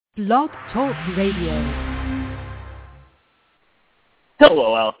Blog Talk Radio.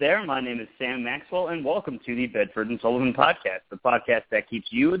 Hello out there, my name is Sam Maxwell, and welcome to the Bedford Sullivan podcast, the podcast that keeps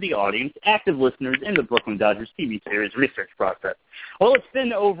you, the audience, active listeners in the Brooklyn Dodgers TV series research process. Well, it's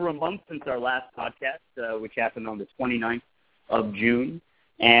been over a month since our last podcast, which happened on the 29th of June,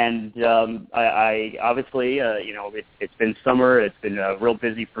 and I obviously, it's been summer, it's been real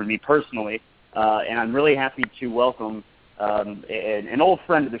busy for me personally, and I'm really happy to welcome an old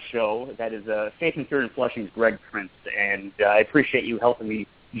friend of the show, that is Faith and Fear in Flushing's Greg Prince, and I appreciate you helping me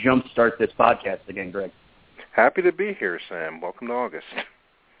jumpstart this podcast again, Greg. Happy to be here, Sam. Welcome to August.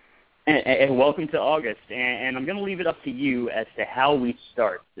 And welcome to August, and I'm going to leave it up to you as to how we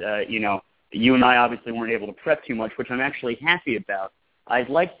start. You and I obviously weren't able to prep too much, which I'm actually happy about. I'd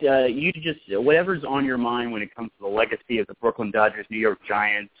like you to just, whatever's on your mind when it comes to the legacy of the Brooklyn Dodgers, New York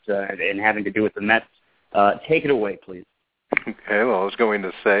Giants, and having to do with the Mets, take it away, please. Okay, well, I was going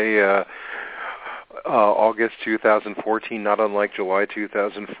to say August 2014, not unlike July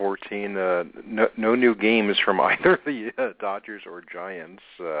 2014, no new games from either the Dodgers or Giants,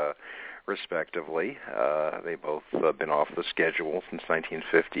 respectively. They both been off the schedule since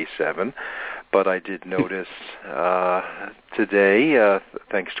 1957. But I did notice today,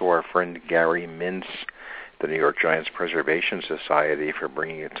 thanks to our friend Gary Mintz, the New York Giants Preservation Society, for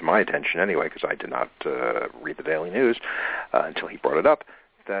bringing it to my attention anyway, because I did not read the Daily News until he brought it up,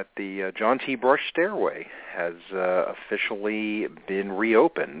 that the John T. Brush Stairway has officially been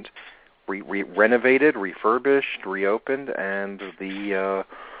reopened, renovated, refurbished, reopened, and the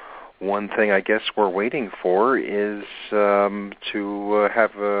one thing I guess we're waiting for is to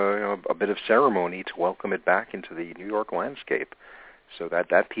have a bit of ceremony to welcome it back into the New York landscape, so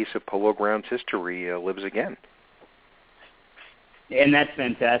that piece of Polo Grounds history lives again. And that's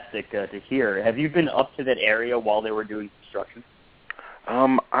fantastic to hear. Have you been up to that area while they were doing construction?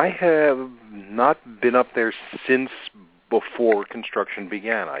 I have not been up there since before construction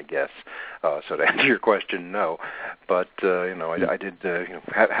began, I guess. So to answer your question, no. But I did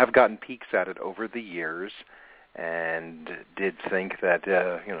have gotten peeks at it over the years, and did think that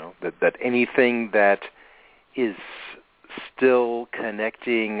that anything that is still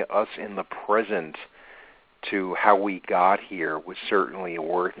connecting us in the present to how we got here was certainly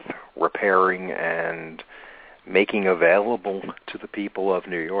worth repairing and making available to the people of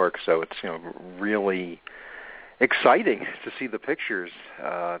New York. So it's really exciting to see the pictures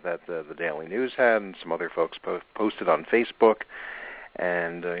that the Daily News had and some other folks posted on Facebook,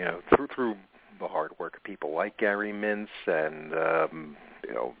 and through the hard work of people like Gary Mintz and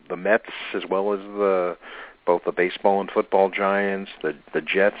the Mets, as well as both the baseball and football giants, the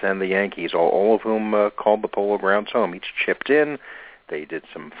Jets and the Yankees, all of whom called the Polo Grounds home. Each chipped in. They did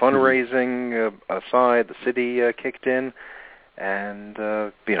some fundraising aside. The city kicked in, and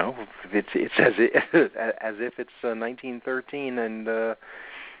it's as if it's 1913, and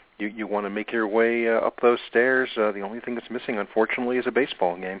you want to make your way up those stairs. The only thing that's missing, unfortunately, is a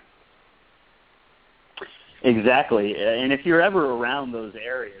baseball game. Exactly, and if you're ever around those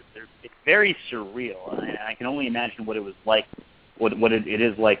areas, it's very surreal. I can only imagine what it was like, what it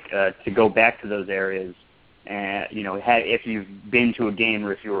is like to go back to those areas. And if you've been to a game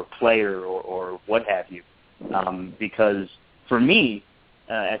or if you're a player or what have you, because for me,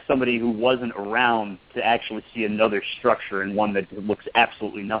 as somebody who wasn't around to actually see another structure and one that looks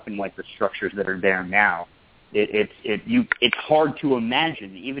absolutely nothing like the structures that are there now, it's hard to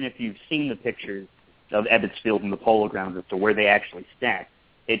imagine, even if you've seen the pictures of Ebbets Field and the Polo Grounds as to where they actually stand.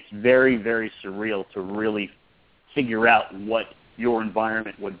 It's very, very surreal to really figure out what your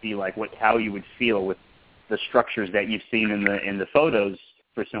environment would be like, how you would feel with the structures that you've seen in the photos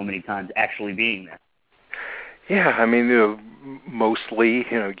for so many times actually being there. Yeah, I mean, mostly,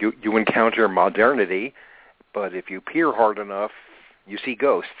 you encounter modernity, but if you peer hard enough, you see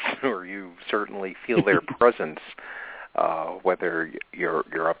ghosts, or you certainly feel their presence. Whether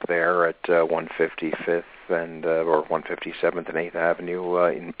you're up there at 155th and or 157th and 8th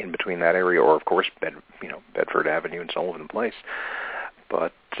Avenue in between that area, or of course Bedford Avenue and Sullivan Place.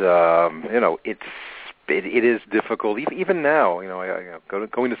 But it is difficult even now.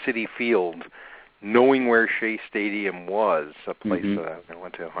 Going to Citi Field, knowing where Shea Stadium was, a place I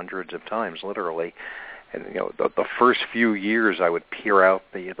went to hundreds of times, literally. And the first few years, I would peer out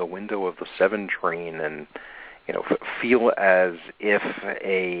the window of the 7 train and feel as if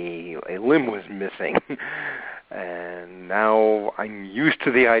a limb was missing. And now I'm used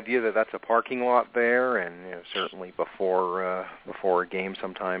to the idea that that's a parking lot there, and certainly before a game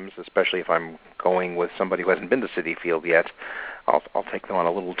sometimes, especially if I'm going with somebody who hasn't been to Citi Field yet, I'll take them on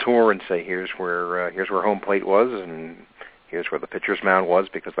a little tour and say, here's where home plate was, and here's where the pitcher's mound was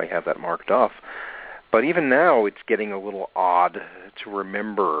because they have that marked off. But even now, it's getting a little odd to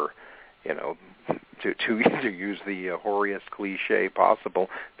remember, to use the hoariest cliche possible.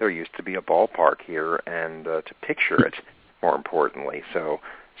 There used to be a ballpark here, and to picture it, more importantly. So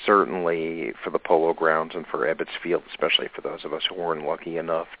certainly for the Polo Grounds and for Ebbets Field, especially for those of us who weren't lucky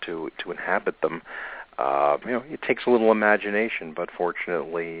enough to inhabit them, it takes a little imagination, but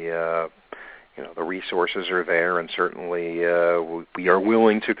fortunately, the resources are there, and certainly we are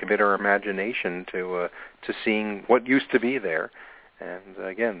willing to commit our imagination to seeing what used to be there. And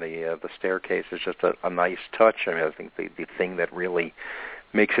again, the staircase is just a nice touch. I mean, I think the thing that really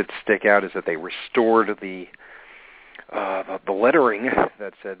makes it stick out is that they restored the lettering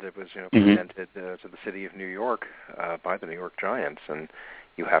that said it was presented to the city of New York by the New York Giants, and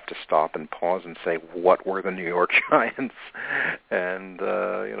you have to stop and pause and say, what were the New York Giants? And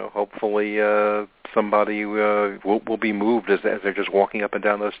hopefully somebody will be moved as they're just walking up and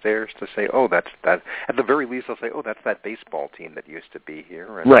down those stairs to say, oh, that's that. At the very least, they'll say, oh, that's that baseball team that used to be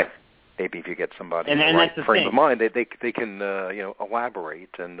here. And right. Maybe if you get somebody in the right frame of mind, they can elaborate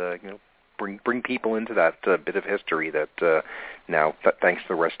and bring people into that bit of history that now, thanks to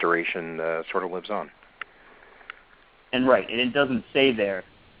the restoration, sort of lives on. And right, and it doesn't say there,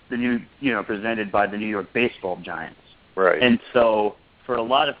 the new, presented by the New York Baseball Giants. Right. And so for a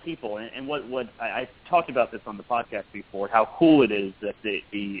lot of people, and what I talked about this on the podcast before, how cool it is that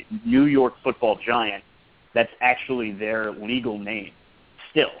the New York Football Giants, that's actually their legal name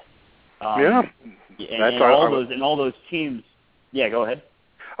still. Yeah. And all those teams. Yeah, go ahead.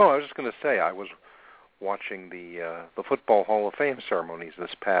 Oh, I was just going to say, I was watching the Football Hall of Fame ceremonies this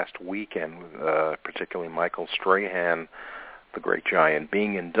past weekend, particularly Michael Strahan, the great Giant,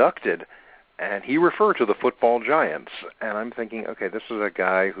 being inducted, and he referred to the Football Giants. And I'm thinking, okay, this is a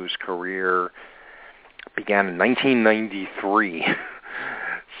guy whose career began in 1993.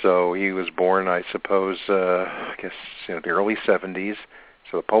 So he was born, I suppose, the early 70s.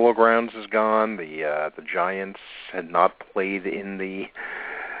 So the Polo Grounds is gone. The Giants had not played in the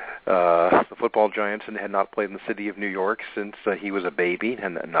Football Giants and had not played in the city of New York since he was a baby,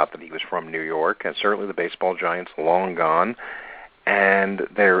 and not that he was from New York, and certainly the Baseball Giants long gone. And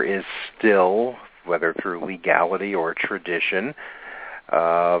there is still, whether through legality or tradition,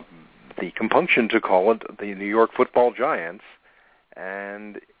 the compunction to call it the New York Football Giants.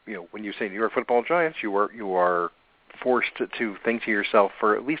 And when you say New York Football Giants, you are forced to think to yourself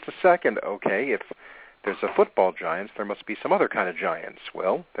for at least a second, okay, if there's a football Giants, there must be some other kind of Giants.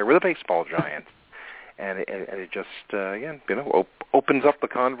 Well, there were the Baseball Giants. And it just, opens up the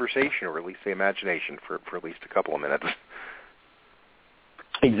conversation, or at least the imagination, for at least a couple of minutes.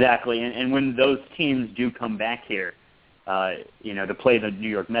 Exactly. And when those teams do come back here, to play the New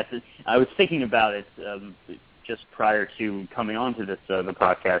York Mets, I was thinking about it just prior to coming on to this the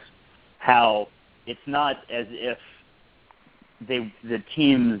podcast, how it's not as if the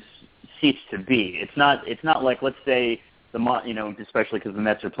teams cease to be. It's not like, let's say, especially because the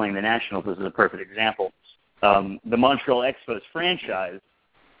Mets are playing the Nationals, this is a perfect example. The Montreal Expos franchise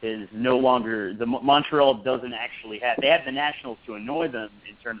is no longer, Montreal doesn't actually have, they have the Nationals to annoy them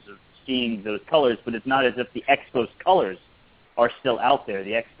in terms of seeing those colors, but it's not as if the Expos colors are still out there.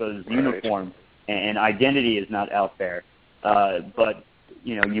 The Expos uniform and identity is not out there. But,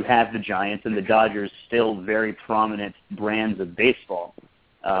 you have the Giants and the Dodgers, still very prominent brands of baseball.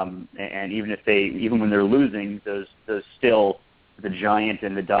 And even when they're losing, those still the Giant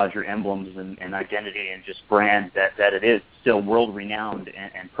and the Dodger emblems and identity and just brand that it is still world renowned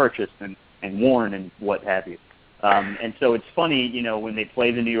and purchased and worn and what have you. And so it's funny, when they play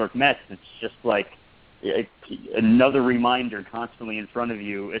the New York Mets, it's just like another reminder constantly in front of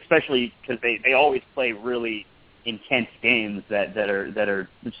you, especially because they always play really intense games that are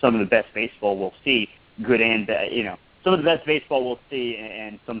some of the best baseball we'll see, good and bad, some of the best baseball we'll see,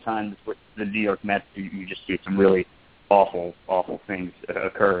 and sometimes with the New York Mets, you just see some really awful things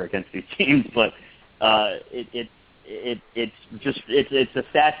occur against these teams. But it's a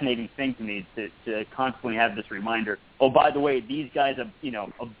fascinating thing to me to constantly have this reminder. Oh, by the way, these guys have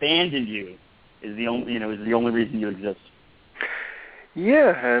abandoned you is the only reason you exist.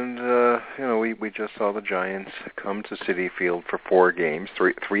 Yeah, and we just saw the Giants come to Citi Field for 4 games.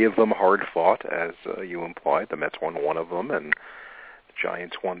 Three of them hard fought, as you implied. The Mets won one of them, and the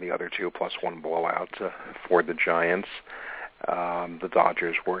Giants won the other 2, plus one blowout for the Giants. The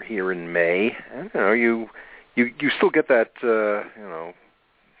Dodgers were here in May, and you still get that.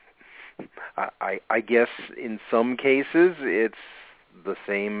 I guess in some cases it's the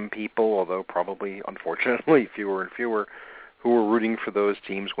same people, although probably unfortunately fewer and fewer, who were rooting for those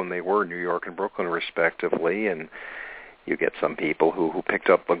teams when they were New York and Brooklyn, respectively. And, you get some people who picked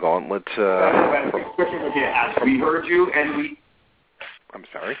up the gauntlet. We heard you, and we... I'm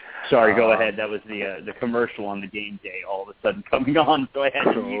sorry. Sorry, go ahead. That was the commercial on the game day all of a sudden coming on, so I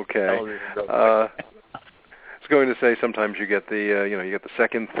had to use the television real quick. I was going to say sometimes you get the you get the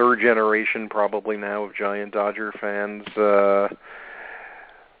second, third generation probably now of Giant Dodger fans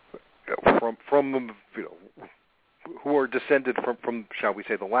from who are descended from shall we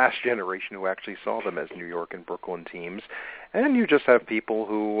say the last generation who actually saw them as New York and Brooklyn teams, and you just have people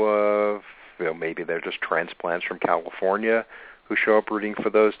who maybe they're just transplants from California who show up rooting for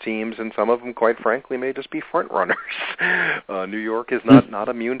those teams, and some of them, quite frankly, may just be front runners. New York is not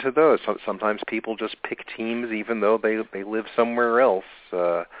immune to those. Sometimes people just pick teams even though they live somewhere else.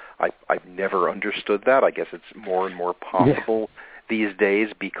 I've never understood that. I guess it's more and more possible these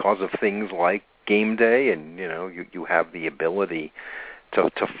days because of things like game day, and you have the ability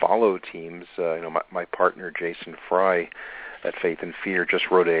to follow teams. My partner Jason Fry at Faith and Fear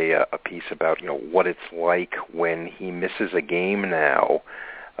just wrote a piece about what it's like when he misses a game now,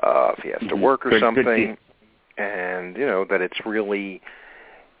 if he has to work or something, and that it's really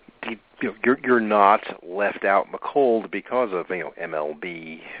you're not left out in the cold because of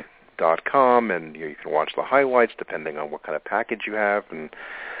MLB.com, and you can watch the highlights depending on what kind of package you have, and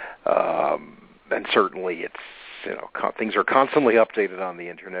certainly it's things are constantly updated on the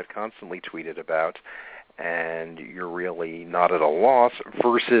internet, constantly tweeted about. And you're really not at a loss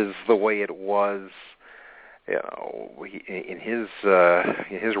versus the way it was, in his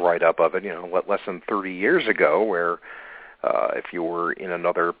write-up of it, less than 30 years ago, where if you were in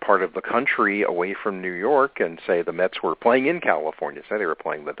another part of the country away from New York, and say the Mets were playing in California, say they were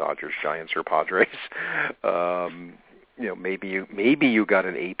playing the Dodgers, Giants, or Padres, maybe you got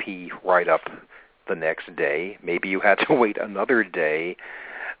an AP write-up the next day. Maybe you had to wait another day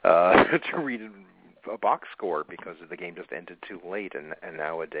to read a box score because the game just ended too late, and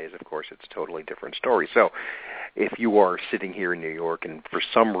nowadays, of course, it's a totally different story. So if you are sitting here in New York and for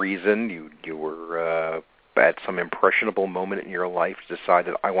some reason you were at some impressionable moment in your life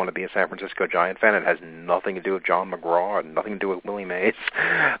decided, I want to be a San Francisco Giant fan, it has nothing to do with John McGraw and nothing to do with Willie Mays,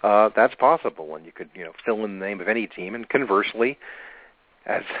 that's possible, and you could fill in the name of any team. And conversely,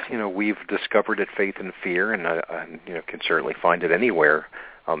 as we've discovered at Faith and Fear, and can certainly find it anywhere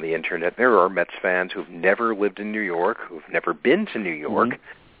on the internet, there are Mets fans who've never lived in New York, who've never been to New York,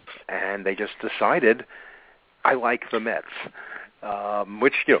 and they just decided, I like the Mets.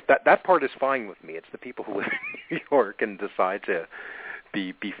 Which, that part is fine with me. It's the people who live in New York and decide to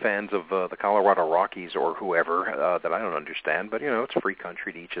be fans of the Colorado Rockies or whoever that I don't understand. But, it's a free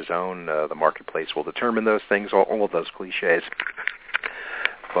country, to each his own. The marketplace will determine those things, all of those cliches.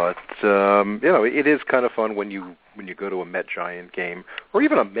 But, it is kind of fun when you go to a Met Giant game, or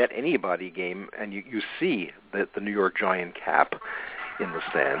even a Met anybody game, and you see the New York Giant cap in the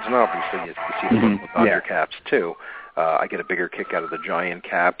stands. And obviously you see the Dodger caps, too. I get a bigger kick out of the Giant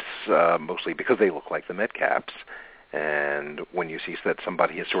caps, mostly because they look like the Met caps. And when you see that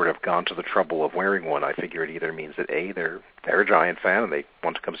somebody has sort of gone to the trouble of wearing one, I figure it either means that, A, they're a Giant fan and they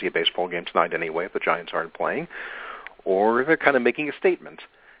want to come see a baseball game tonight anyway if the Giants aren't playing, or they're kind of making a statement.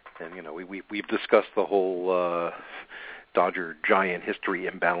 And, we've discussed the whole Dodger-Giant history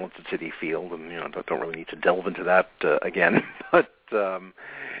imbalance at Citi Field, and, don't really need to delve into that again. But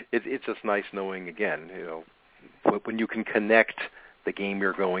it's just nice knowing, again, when you can connect the game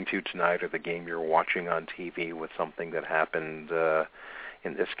you're going to tonight or the game you're watching on TV with something that happened,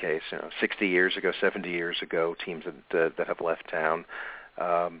 in this case, 60 years ago, 70 years ago, teams that have left town,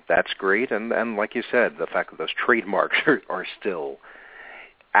 that's great. And like you said, the fact that those trademarks are still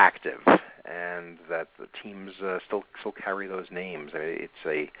active and that the teams still carry those names.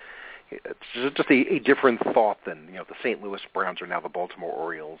 It's just a different thought than, the St. Louis Browns are now the Baltimore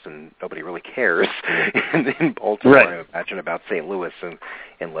Orioles, and nobody really cares in Baltimore, I imagine, about St. Louis,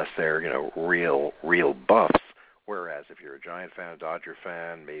 unless they're, real buffs. Whereas if you're a Giant fan, a Dodger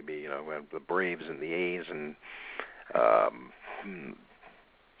fan, maybe, the Braves and the A's, and I'm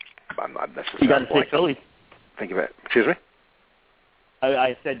not necessarily... You got to say Philly. Think about it. Excuse me?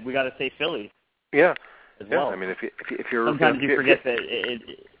 I said we got to say Philly. Yeah. As well. I mean, if you're... Sometimes you forget that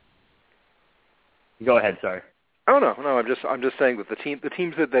it Go ahead, sorry. Oh no, I'm just saying that the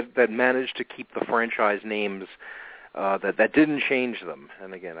teams that managed to keep the franchise names that didn't change them.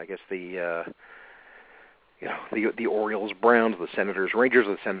 And again, I guess the Orioles, Browns, the Senators, Rangers,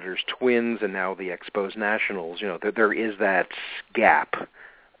 the Senators, Twins, and now the Expos, Nationals. There is that gap,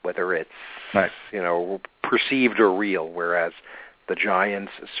 whether it's perceived or real. Whereas the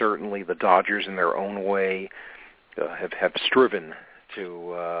Giants, certainly the Dodgers, in their own way, have striven to,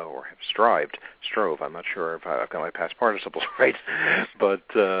 or have strove, I'm not sure if I've got my past participles right, but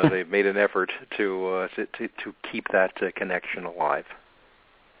they've made an effort to keep that connection alive.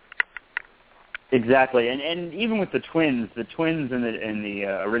 Exactly, and even with the Twins and the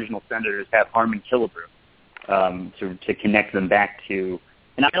original Senators have Harmon Killebrew to connect them back to,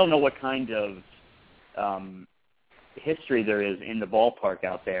 and I don't know what kind of history there is in the ballpark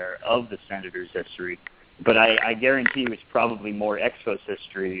out there of the Senators' history, but I guarantee you it's probably more Expos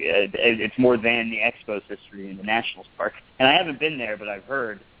history. It's more than the Expos history in the Nationals Park, and I haven't been there, but I've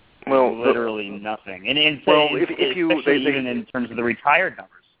heard literally nothing. And even in terms of the retired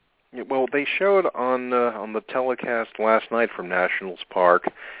numbers. Well, they showed on the telecast last night from Nationals Park,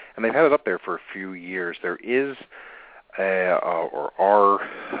 and they've had it up there for a few years. There is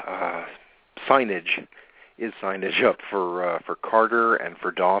signage up for Carter and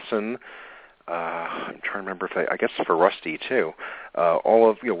for Dawson. I'm trying to remember if I guess for Rusty too. All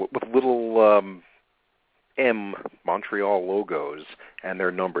of with little M Montreal logos and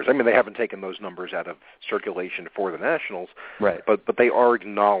their numbers. I mean, they haven't taken those numbers out of circulation for the Nationals, right? But they are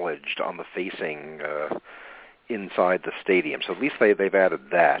acknowledged on the facing inside the stadium. So at least they've added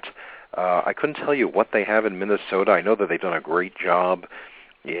that. I couldn't tell you what they have in Minnesota. I know that they've done a great job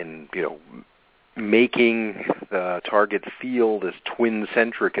in making the target field as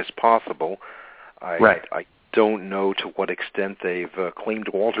twin-centric as possible. Right. I don't know to what extent they've claimed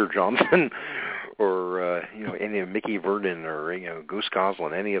Walter Johnson or any of Mickey Vernon or Goose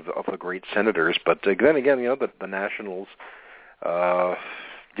Goslin, any of the great Senators. But then again, the Nationals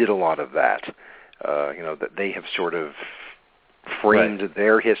did a lot of that. That they have sort of framed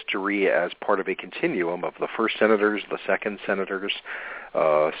their history as part of a continuum of the first Senators, the second Senators,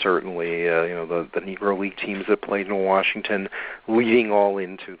 certainly the Negro League teams that played in Washington, leading all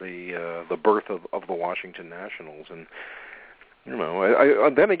into the birth of the Washington Nationals. And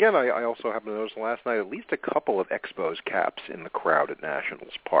then again, I also happened to notice last night at least a couple of Expos caps in the crowd at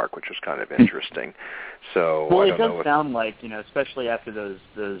Nationals Park, which was kind of interesting. So it does sound like especially after those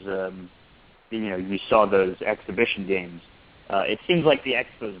you saw those exhibition games. It seems like the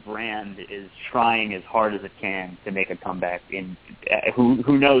Expos brand is trying as hard as it can to make a comeback.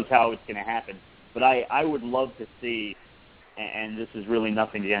 Who knows how it's going to happen? But I would love to see, and this is really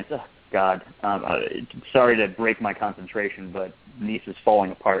nothing against. Oh God, sorry to break my concentration, but niece is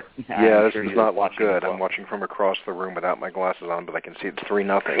falling apart. Yeah, this does not look good. I'm watching from across the room without my glasses on, but I can see it's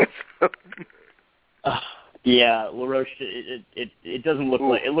 3-0. Yeah, LaRoche. It doesn't look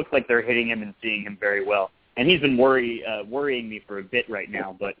like it looks like they're hitting him and seeing him very well. And he's been worrying me for a bit right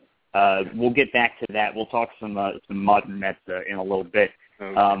now, but we'll get back to that. We'll talk some modern Mets in a little bit.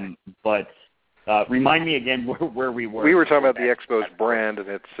 Okay. But remind me again where we were. We were talking about the Expos brand and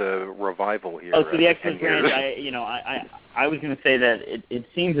its revival here. Oh, so the Expos brand. I was going to say that it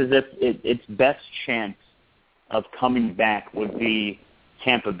seems as if its best chance of coming back would be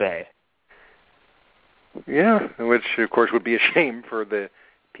Tampa Bay. Yeah, which of course would be a shame for the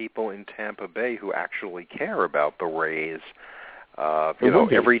people in Tampa Bay who actually care about the Rays.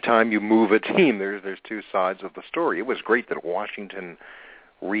 Every time you move a team, there's two sides of the story. It was great that Washington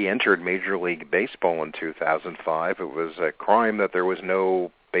re-entered Major League Baseball in 2005. It was a crime that there was no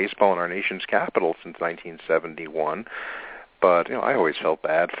baseball in our nation's capital since 1971. But I always felt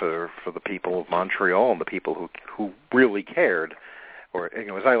bad for the people of Montreal and the people who really cared. Or,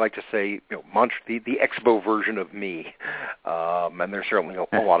 as I like to say, the Expo version of me, and there's certainly a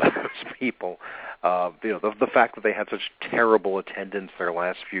lot of those people. The fact that they had such terrible attendance their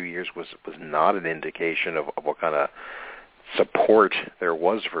last few years was not an indication of what kind of support there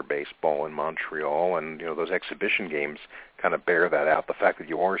was for baseball in Montreal, and those exhibition games kind of bear that out. The fact that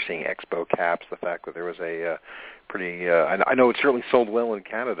you are seeing Expo caps, the fact that there was a pretty, I know it certainly sold well in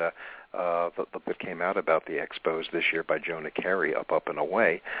Canada. The book that came out about the Expos this year by Jonah Carey, Up and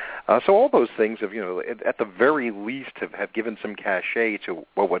Away. So all those things have, at the very least, have given some cachet to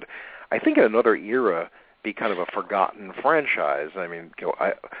what would, I think, in another era, be kind of a forgotten franchise. I mean,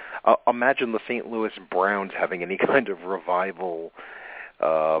 imagine the St. Louis Browns having any kind of revival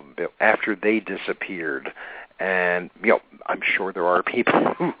after they disappeared, and I'm sure there are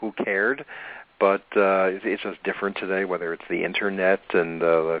people who cared. But it's just different today, whether it's the internet and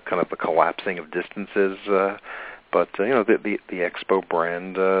the kind of the collapsing of distances. But the Expo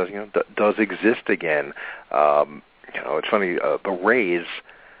brand does exist again. It's funny. The Rays.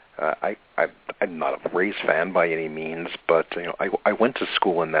 I'm not a Rays fan by any means, but I went to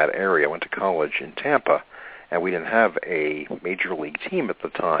school in that area. I went to college in Tampa, and we didn't have a major league team at the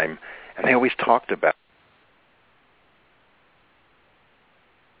time. And they always talked about.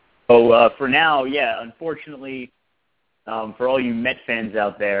 So for now, yeah, unfortunately, for all you Met fans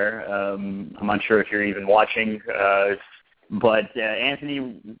out there, I'm not sure if you're even watching, but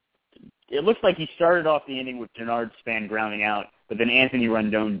Anthony, it looks like he started off the inning with Denard Span grounding out, but then Anthony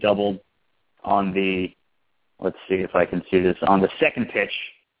Rendon doubled on the, let's see if I can see this, on the second pitch,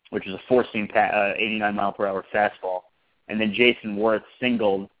 which is a four-seam 89-mile-per-hour fastball, and then Jason Worth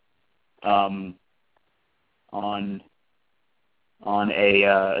singled on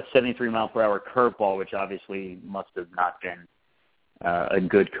a 73-mile-per-hour curveball, which obviously must have not been a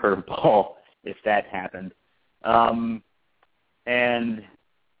good curveball if that happened. And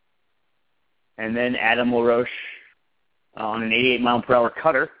then Adam LaRoche on an 88-mile-per-hour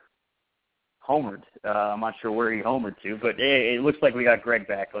cutter homered. I'm not sure where he homered to, but it looks like we got Greg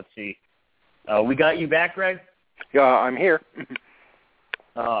back. Let's see. We got you back, Greg? Yeah, I'm here.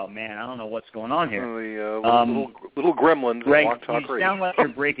 Oh, man, I don't know what's going on here. The little gremlins. Greg, Talk you sound like you're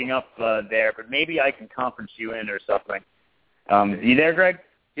breaking up there, but maybe I can conference you in or something. You there, Greg?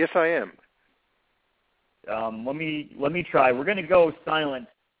 Yes, I am. Let me try. We're going to go silent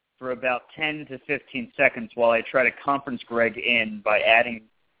for about 10 to 15 seconds while I try to conference Greg in by adding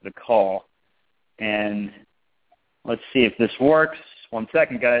the call. And let's see if this works. 1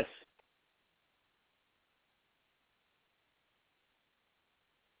 second, guys.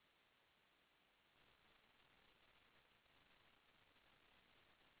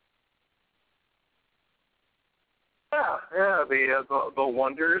 Yeah, the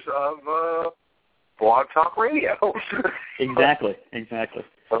wonders of Blog Talk Radio. Exactly.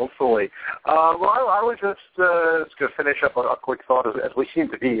 Hopefully. Well, I was just going to finish up a quick thought as we seem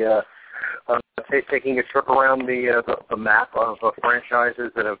to be taking a trip around the map of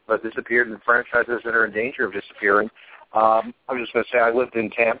franchises that have disappeared and franchises that are in danger of disappearing. I was just going to say I lived in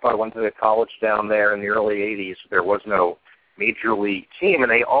Tampa. I went to college down there in the early 80s. There was no major league team,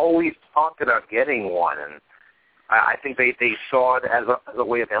 and they always talked about getting one. And I think they saw it as a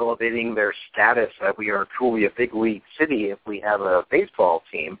way of elevating their status that we are truly a big league city if we have a baseball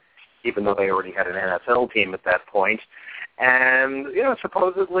team, even though they already had an NFL team at that point. And,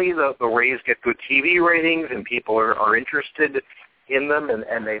 supposedly the Rays get good TV ratings and people are interested in them,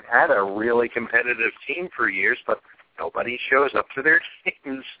 and they've had a really competitive team for years, but nobody shows up to their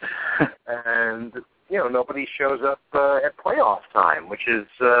teams. And, nobody shows up at playoff time, which is,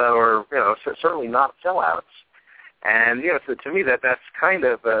 certainly not sellouts. And, so to me, that's kind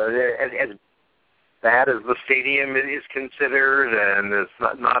of as bad as the stadium is considered, and it's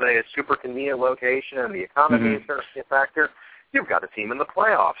not a super convenient location, and the economy is certainly a factor. You've got a team in the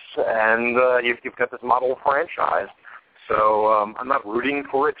playoffs, and you've got this model franchise. So I'm not rooting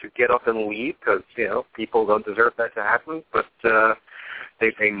for it to get up and leave because, people don't deserve that to happen, but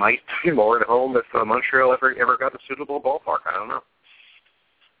they might be more at home if Montreal ever got a suitable ballpark. I don't know.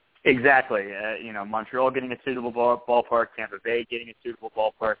 Exactly. Montreal getting a suitable ballpark, Tampa Bay getting a suitable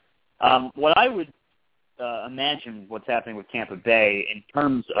ballpark. What I would imagine what's happening with Tampa Bay in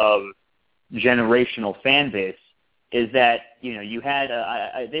terms of generational fan base is that, you had,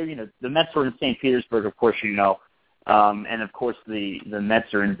 the Mets were in St. Petersburg, of course, and of course the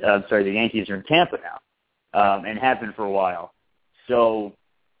Mets are the Yankees are in Tampa now, and have been for a while. So,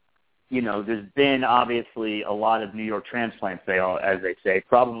 there's been obviously a lot of New York transplants, as they say,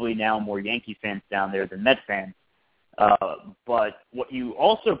 probably now more Yankee fans down there than Met fans. But what you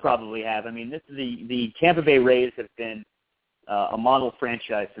also probably have, the Tampa Bay Rays have been a model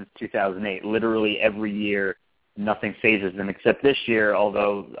franchise since 2008. Literally every year, nothing phases them except this year,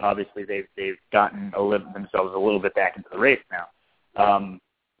 although obviously they've gotten themselves a little bit back into the race now.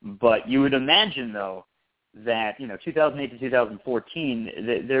 But you would imagine, though, that 2008 to 2014,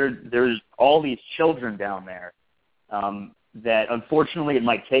 there's all these children down there that unfortunately it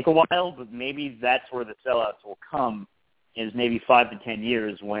might take a while, but maybe that's where the sellouts will come, is maybe 5 to 10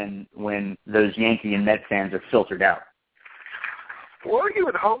 years when those Yankee and Met fans are filtered out. Well, you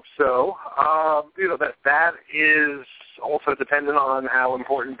would hope so. That is also dependent on how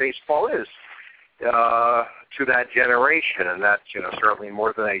important baseball is to that generation, and that's certainly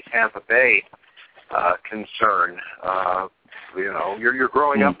more than a Tampa Bay concern. You're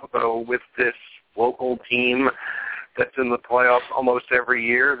growing up though with this local team that's in the playoffs almost every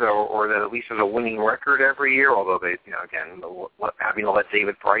year, or that at least has a winning record every year. Although they, again, having to let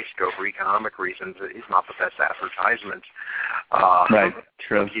David Price go for economic reasons is not the best advertisement. Right.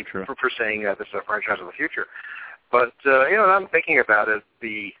 True. For saying this is a franchise of the future. But I'm thinking about it.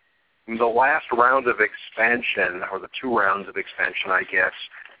 The last round of expansion, or the 2 rounds of expansion, I guess,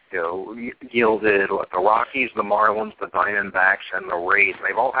 yielded the Rockies, the Marlins, the Diamondbacks, and the Rays.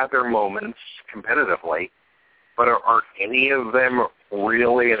 They've all had their moments competitively, but are any of them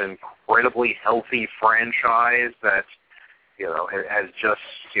really an incredibly healthy franchise that has just,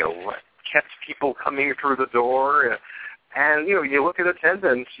 kept people coming through the door. And, you look at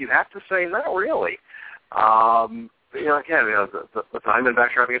attendance, you have to say, not really. Again, the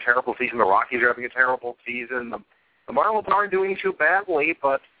Diamondbacks are having a terrible season. The Rockies are having a terrible season. The Marlins aren't doing too badly,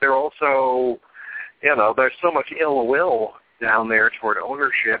 but they're also, there's so much ill will down there toward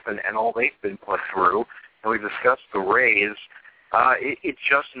ownership and all they've been put through. And we've discussed the Rays. It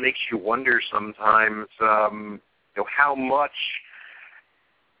just makes you wonder sometimes, how much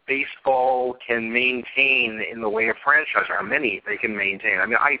baseball can maintain in the way of franchise, or how many they can maintain. I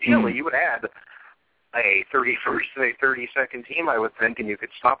mean, ideally, you would add a 31st and a 32nd team, I would think, and you could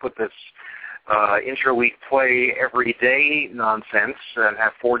stop with this interleague play every day nonsense and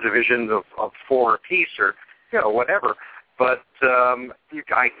have 4 divisions of 4 apiece or, whatever. But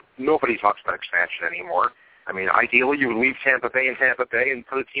nobody talks about expansion anymore. I mean, ideally, you would leave Tampa Bay and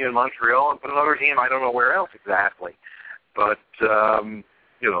put a team in Montreal and put another team, I don't know where else exactly. But,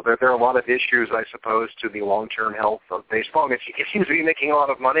 there are a lot of issues, I suppose, to the long-term health of baseball. I mean, it seems to be making a lot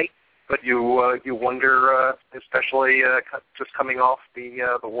of money, but you wonder, especially just coming off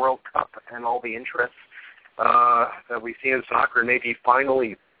the World Cup and all the interest that we see in soccer, and maybe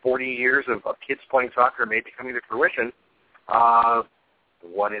finally 40 years of kids playing soccer maybe coming to fruition.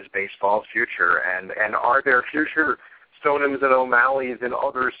 What is baseball's future? And are there future Stonehams and O'Malleys in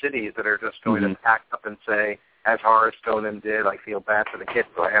other cities that are just going to pack up and say, as Horace Stoneham did, I feel bad for the kids,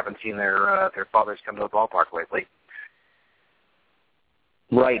 so I haven't seen their fathers come to the ballpark lately?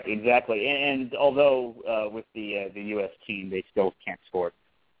 Right, exactly. And although with the U.S. team, they still can't score.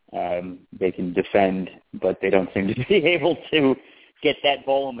 They can defend, but they don't seem to be able to get that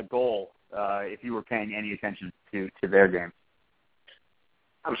ball in the goal if you were paying any attention to their game.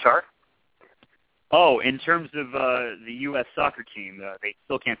 I'm sorry? Oh, in terms of the U.S. soccer team, they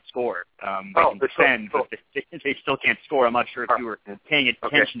still can't score. They can defend, but they still can't score. I'm not sure if you were paying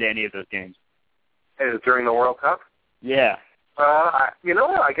attention to any of those games. During the World Cup? Yeah. I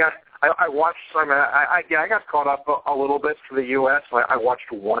watched some. I got caught up a little bit for the U.S. I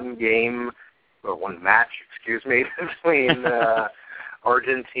watched one match, between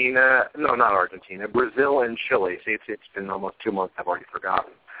Argentina. No, not Argentina. Brazil and Chile. See, it's been almost 2 months. I've already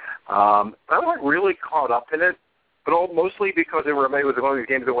forgotten. I wasn't really caught up in it, but mostly because it was one of these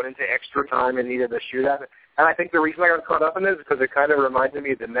games that went into extra time and needed a shootout. And I think the reason I got caught up in it is because it kind of reminded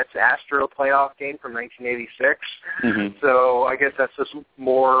me of the Mets-Astro playoff game from 1986. Mm-hmm. So I guess that's just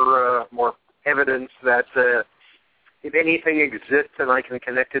more evidence that if anything exists and I can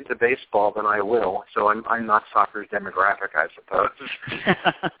connect it to baseball, then I will. So I'm not soccer's demographic, I suppose.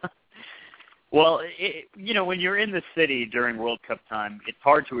 Well, when you're in the city during World Cup time, it's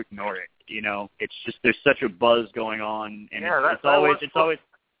hard to ignore it. It's just there's such a buzz going on, and it's always.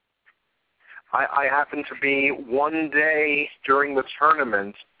 I happened to be one day during the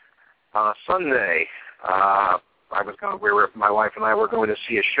tournament, Sunday. My wife and I were going to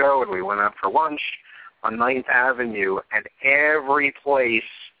see a show, and we went out for lunch on 9th Avenue, and every place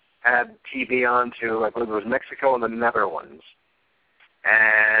had TV on to, I believe it was Mexico and the Netherlands.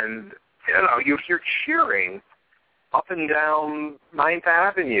 And, you hear cheering up and down 9th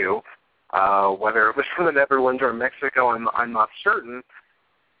Avenue, whether it was from the Netherlands or Mexico, I'm not certain,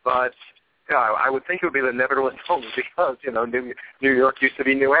 but I would think it would be the Netherlands home because, New York used to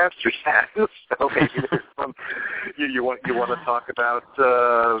be New Amsterdam. So maybe there's some, you want to talk about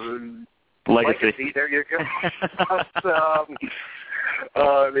legacy. There you go. But,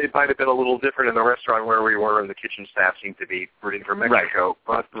 it might have been a little different in the restaurant where we were, and the kitchen staff seemed to be rooting for Mexico.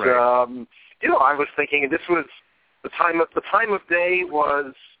 Right. But I was thinking, and this was the time of day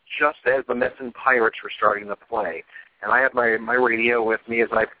was just as the Mets and Pirates were starting to play. And I had my radio with me, as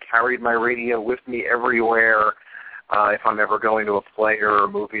I've carried my radio with me everywhere if I'm ever going to a play or a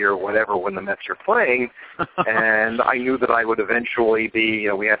movie or whatever when the Mets are playing. And I knew that I would eventually be,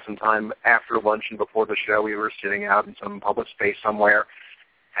 we had some time after lunch and before the show. We were sitting out in some public space somewhere.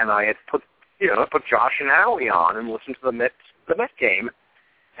 And I had put Josh and Howie on and listened to the Met game.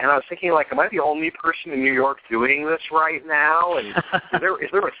 And I was thinking, am I the only person in New York doing this right now? And is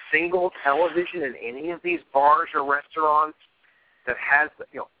there a single television in any of these bars or restaurants that has,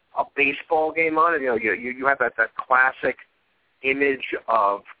 a baseball game on it? You have that classic image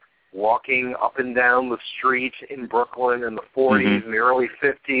of walking up and down the street in Brooklyn in the 40s and the early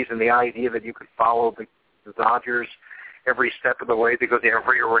 50s, and the idea that you could follow the Dodgers every step of the way because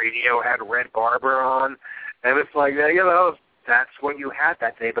every radio had Red Barber on. And it's like, that's what you had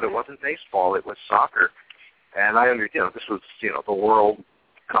that day, but it wasn't baseball, it was soccer. And I understand, this was, the World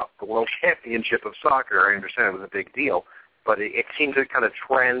Cup, the World Championship of soccer. I understand it was a big deal, but it seemed to kind of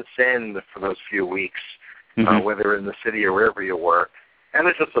transcend for those few weeks whether in the city or wherever you were. And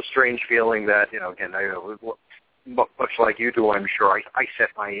it's just a strange feeling that, again, much like you do, I'm sure, I set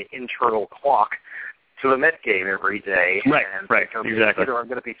my internal clock to the Met game every day. Right, exactly. Either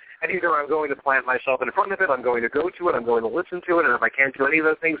I'm going to plant myself in front of it, I'm going to go to it, I'm going to listen to it, and if I can't do any of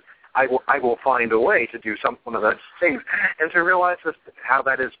those things, I will find a way to do one of those things. And to realize how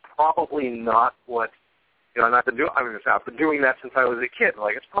that is probably not what, I've been doing that since I was a kid.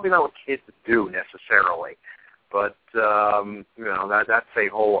 Like, it's probably not what kids do necessarily. But, that's a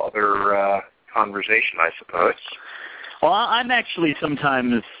whole other conversation, I suppose. Well, I'm actually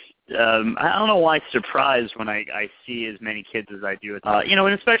sometimes, I don't know why, surprised when I see as many kids as I do.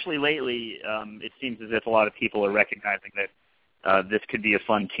 And especially lately, it seems as if a lot of people are recognizing that this could be a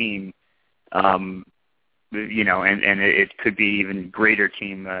fun team, and it could be even greater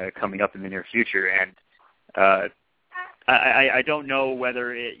team coming up in the near future. And I don't know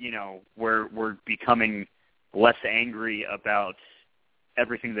whether we're becoming less angry about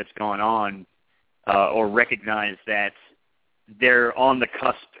everything that's going on, or recognize that they're on the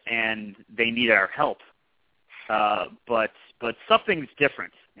cusp and they need our help. But something's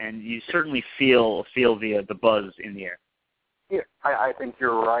different, and you certainly feel the buzz in the air. Yeah, I think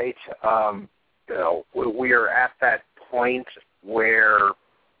you're right. We are at that point where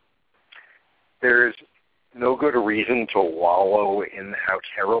there's no good reason to wallow in how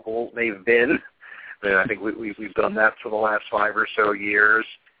terrible they've been. And I think we've done that for the last 5 or so years.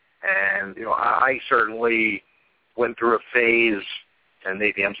 And, I certainly went through a phase, and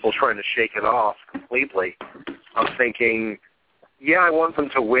maybe I'm still trying to shake it off completely, of thinking, yeah, I want them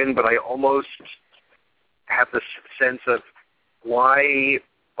to win, but I almost have this sense of why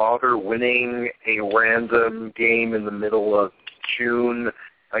bother winning a random game in the middle of June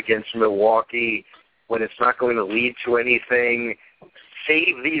against Milwaukee when it's not going to lead to anything.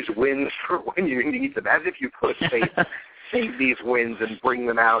 Save these wins for when you need them, as if you could save these wins and bring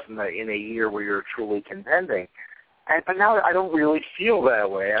them out in a year where you're truly contending. But now I don't really feel that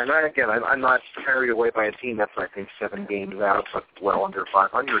way. And I'm not carried away by a team that's, I think, 7 games out, but well under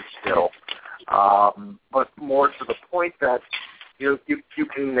 500 still. But more to the point that you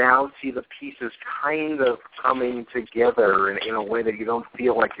can now see the pieces kind of coming together in a way that you don't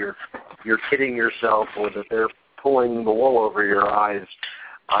feel like you're kidding yourself or that they're pulling the wool over your eyes.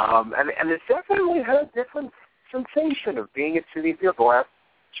 And it definitely had a different sensation of being at Citi Field. The last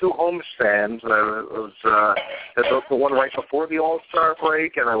 2 homestands, it was the one right before the All-Star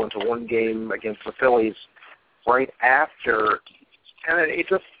break, and I went to 1 game against the Phillies right after, and it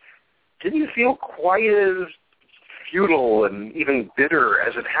just didn't feel quite as futile and even bitter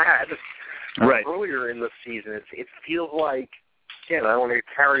as it had earlier in the season. It feels like, again, I don't want to get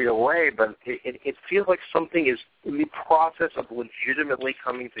carried away, but it feels like something is in the process of legitimately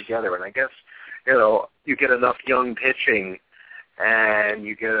coming together. And I guess, you get enough young pitching and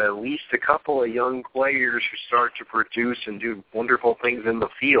you get at least a couple of young players who start to produce and do wonderful things in the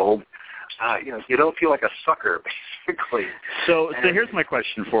field. You don't feel like a sucker, basically. So here's my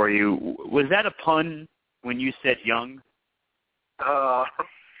question for you. Was that a pun when you said young? No,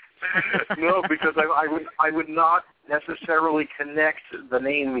 because I would not necessarily connect the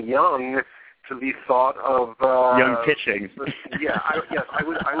name Young to the thought of young pitching. Yeah, I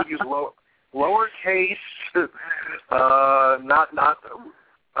would use lowercase, not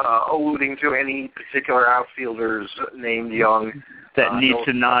alluding to any particular outfielders named Young that need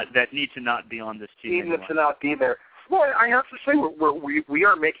to not be on this team. Need to not be there. Well, I have to say we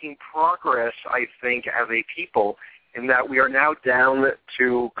are making progress, I think, as a people, in that we are now down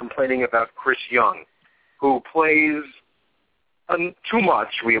to complaining about Chris Young, who plays too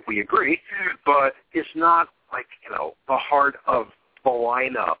much, we agree, but it's not like, the heart of the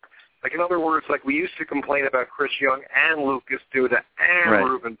lineup. Like, in other words, like we used to complain about Chris Young and Lucas Duda and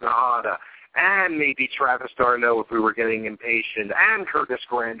Ruben Tejada and maybe Travis d'Arnaud if we were getting impatient and Curtis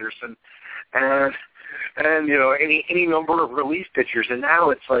Granderson and any number of relief pitchers. And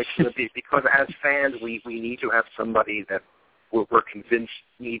now it's like, because as fans we need to have somebody that we're convinced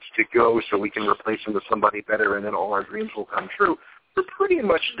needs to go so we can replace him with somebody better, and then all our dreams will come true. We're pretty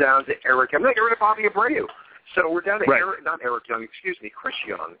much down to I'm not getting rid of Bobby Abreu. So we're down to Chris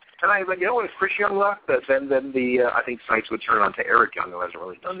Young. And when Chris Young left, then I think sights would turn on to Eric Young, who hasn't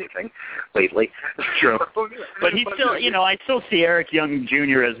really done anything lately. True. But he's still, I still see Eric Young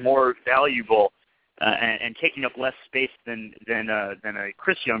Jr. as more valuable and taking up less space than a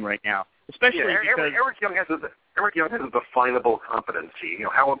Chris Young right now. Especially because Eric Young has a definable competency.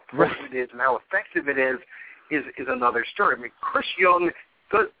 How important it is and how effective it is another story. I mean, Chris Young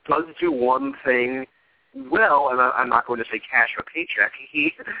does do one thing well, and I'm not going to say cash a paycheck.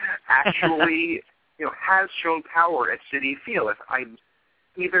 He actually, has shown power at Citi Field.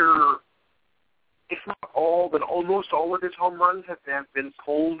 If not all, then almost all of his home runs have been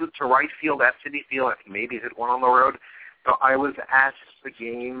pulled to right field at Citi Field. I think maybe hit one on the road. So I was at the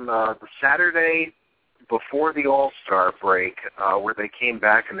game the Saturday before the All-Star break, where they came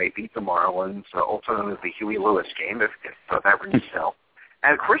back and they beat the Marlins, also known as the Huey Lewis game, if that rings a bell.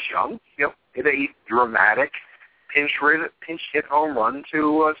 And Chris Young, hit a dramatic pinch hit home run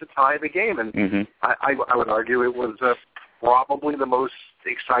to tie the game, and I would argue it was probably the most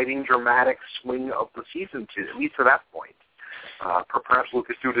exciting, dramatic swing of the season, at least to that point. Perhaps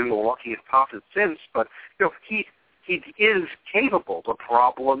Lucas Duda in Milwaukee has topped it since, but he is capable. The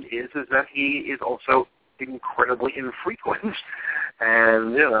problem is that he is also incredibly infrequent,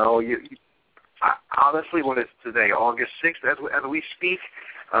 and honestly, what is today? August 6th, as we speak.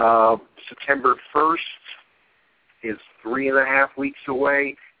 September 1st is 3.5 weeks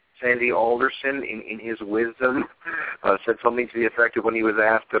away. Sandy Alderson, in his wisdom, said something to the effect of when he was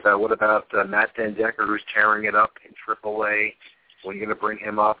asked about what about Matt Dendecker, who's tearing it up in AAA, when you're going to bring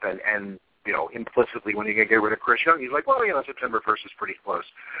him up, and implicitly when you're going to get rid of Chris Young, he's like, well, September 1st is pretty close.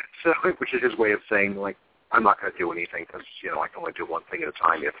 So, which is his way of saying, like, I'm not going to do anything because, I can only do one thing at a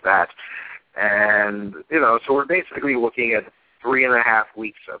time, if that. And, so we're basically looking at 3.5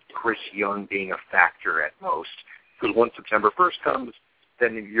 weeks of Chris Young being a factor at most, because once September 1st comes,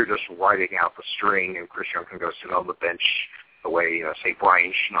 then you're just riding out the string, and Chris Young can go sit on the bench the way, say,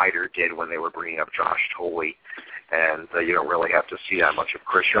 Brian Schneider did when they were bringing up Josh Tolley. And you don't really have to see that much of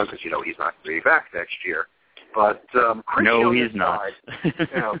Chris Young because, he's not going to be back next year. But Chris Young he's aside,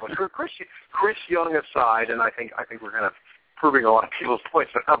 not. But Chris Young aside, and I think we're kind of proving a lot of people's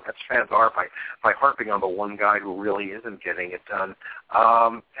points about how Mets fans are by harping on the one guy who really isn't getting it done.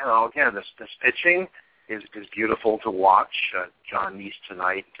 Again, this pitching is beautiful to watch. John Neese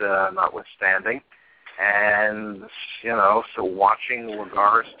tonight, notwithstanding. And, so watching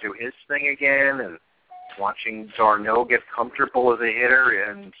Lagares do his thing again and watching Darno get comfortable as a hitter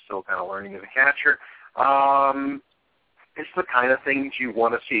and still kind of learning as a catcher, it's the kind of things you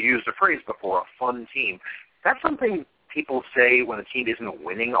want to see. You used a phrase before, a fun team. That's something people say when a team isn't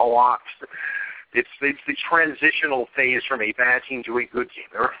winning a lot. It's the transitional phase from a bad team to a good team.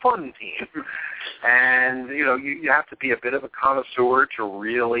 They're a fun team. And, you have to be a bit of a connoisseur to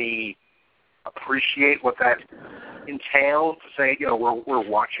really appreciate what that entails, to say, we're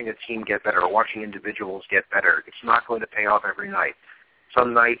watching a team get better, or watching individuals get better. It's not going to pay off every night.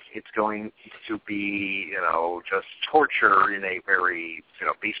 Some nights it's going to be, just torture in a very,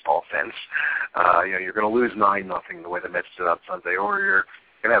 baseball sense. You're going to lose 9-0 the way the Mets did on Sunday, or you're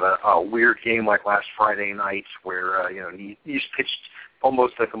going to have a weird game like last Friday night where, he's pitched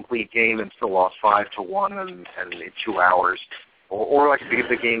almost a complete game and still lost 5-1 and in 2 hours. Or like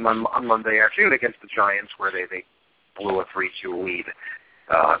the game on Monday afternoon against the Giants where they blew a 3-2 lead.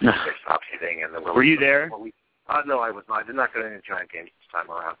 They stopped hitting. And were you there? No, I was not. I did not go to any Giant games this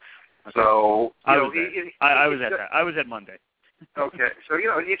time around. So I was at that. I was at Monday. Okay, so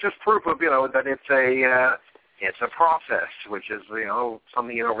it's just proof of that it's a process, which is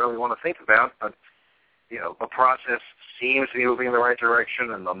something you don't really want to think about, but the process seems to be moving in the right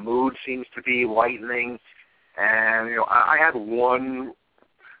direction, and the mood seems to be lightening. And I had one.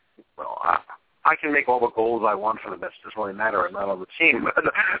 Well, I can make all the goals I want for the Mets. It doesn't really matter. I'm not on the team, but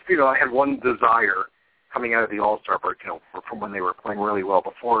I had one desire coming out of the All-Star break, from when they were playing really well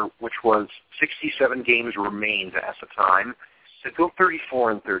before, which was 67 games remained at the time, to go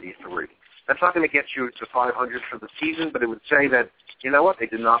 34-33. That's not going to get you to 500 for the season, but it would say that, they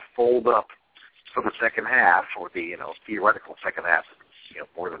did not fold up for the second half, or the, theoretical second half.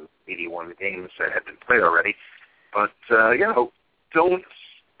 More than 81 games that had been played already. But, don't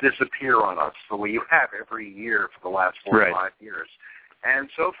disappear on us the way you have every year for the last 4 or 5 years. And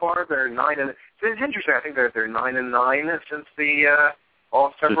so far, they're 9 and. It's interesting. I think they're 9-9 since the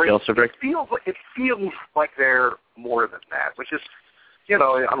All-Star break. It feels like they're more than that, which is,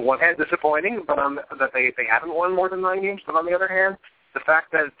 on one hand disappointing, but that they haven't won more than 9 games. But on the other hand, the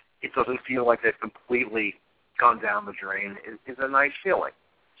fact that it doesn't feel like they've completely gone down the drain is a nice feeling.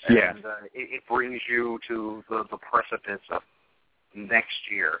 Yeah. And it brings you to the precipice of next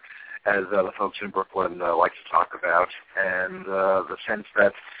year, as the folks in Brooklyn like to talk about, and the sense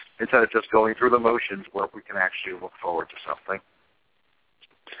that instead of just going through the motions, where we can actually look forward to something.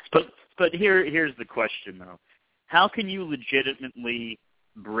 But here's the question, though. How can you legitimately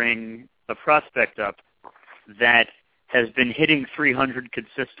bring a prospect up that has been hitting 300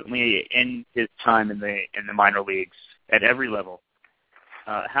 consistently in his time in the minor leagues at every level?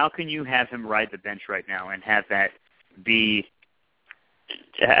 How can you have him ride the bench right now and have that be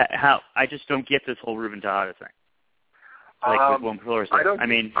how I just don't get this whole Ruben Tejada thing. Like with Juan Flores. I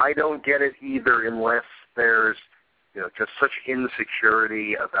don't get it either, unless there's just such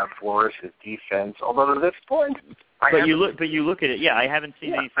insecurity about Flores' defense. Although at this point, you look at it. Yeah, I haven't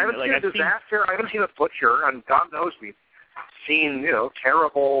seen anything. I haven't seen a butcher, and God knows we've seen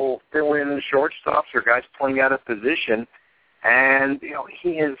terrible fill-in shortstops or guys playing out of position, and he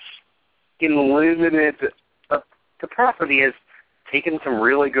is in limited capacity. Has taken some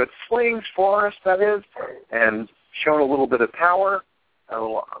really good swings, Flores, that is, and shown a little bit of power.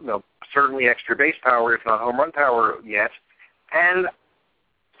 Certainly extra base power, if not home run power yet. And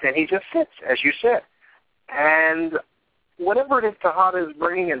then he just sits, as you said. And whatever it is Tejada is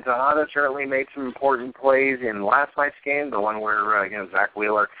bringing, and Tejada certainly made some important plays in last night's game, the one where Zach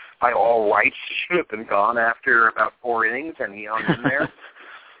Wheeler, by all rights, should have been gone after about 4 innings, and he hung in there,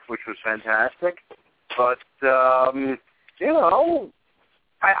 which was fantastic. But,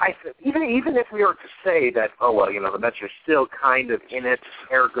 even if we were to say that, the Mets are still kind of in it,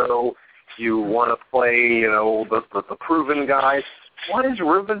 ergo, you want to play, the proven guys. What is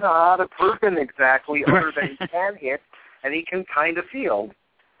Ruben Tejada proven exactly, other than he can hit and he can kind of field?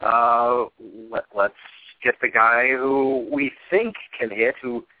 Let's get the guy who we think can hit,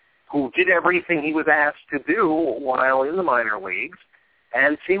 who did everything he was asked to do while in the minor leagues,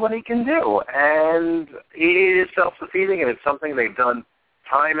 and see what he can do. And it is self-defeating, and it's something they've done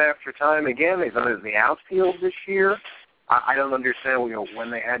time after time again. They've done it in the outfield this year. I don't understand, when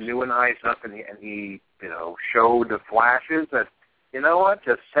they had Neuenhuis up and he showed the flashes that,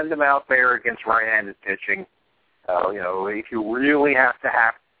 just send him out there against right-handed pitching. If you really have to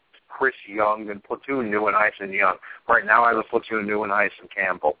have Chris Young, then platoon Neuenhuis and Young. Right now I have a platoon Neuenhuis and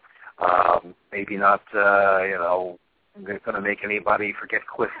Campbell. Maybe not, going to make anybody forget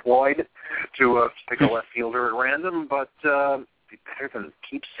Cliff Floyd to pick a left fielder at random, but be better than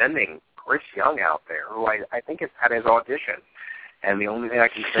keep sending Chris Young out there, who I think has had his audition. And the only thing I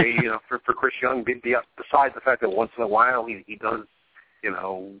can say, for Chris Young, besides the fact that once in a while he does,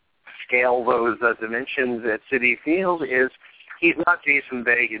 scale those dimensions at Citi Field, is he's not Jason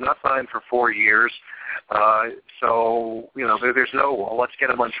Bay. He's not signed for 4 years. So, there's no, let's get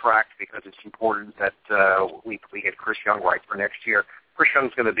him on track because it's important that we get Chris Young right for next year. Chris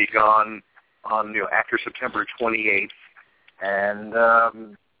Young's going to be gone on, after September 28th. And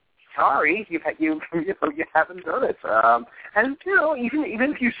sorry, you haven't done it. And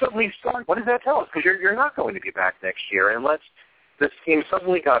even if you suddenly start, what does that tell us? Because you're not going to be back next year unless this team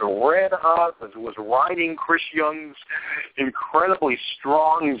suddenly got red hot, was riding Chris Young's incredibly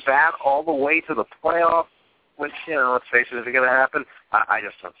strong bat all the way to the playoffs. Which let's face it, is it going to happen? I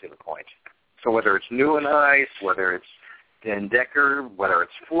just don't see the point. So whether it's Neuenhuis, whether it's Dan Decker, whether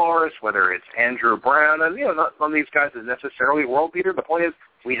it's Flores, whether it's Andrew Brown, and not one of these guys is necessarily a world beater. The point is,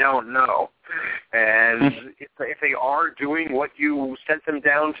 we don't know. And if they are doing what you sent them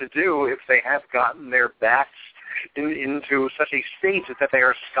down to do, if they have gotten their bats into such a state that they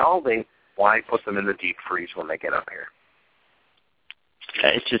are scalding, why put them in the deep freeze when they get up here?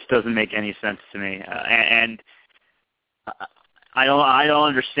 It just doesn't make any sense to me, and I don't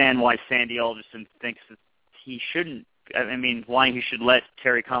understand why Sandy Alderson thinks that he shouldn't. I mean, why he should let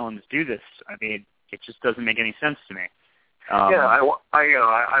Terry Collins do this. I mean, it just doesn't make any sense to me. I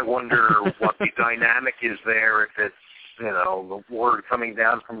wonder what the dynamic is there. If it's the word coming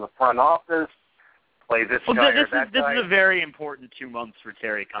down from the front office, play this guy or that guy. This is a very important 2 months for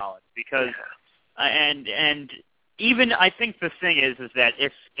Terry Collins because, and even I think the thing is that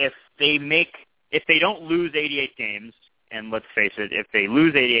if they don't lose 88 games, and let's face it, if they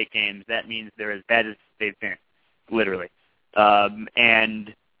lose 88 games, that means they're as bad as they've been. Literally.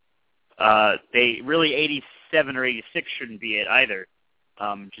 And they really 87 or 86 shouldn't be it either,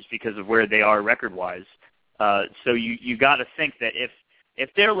 just because of where they are record-wise. So you got to think that if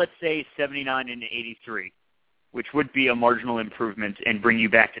they're, let's say, 79 and 83, which would be a marginal improvement and bring you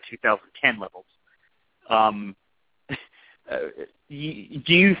back to 2010 levels,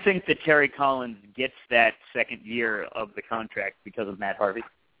 do you think that Terry Collins gets that second year of the contract because of Matt Harvey?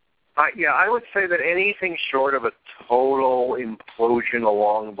 I would say that anything short of a total implosion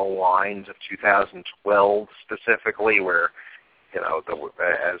along the lines of 2012 specifically, where,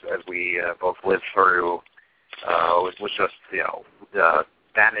 as we both lived through, was just, the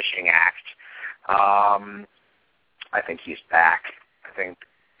vanishing act. I think he's back. I think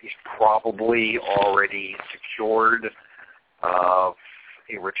he's probably already secured a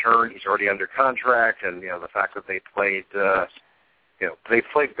return. He's already under contract, and, the fact that they played... they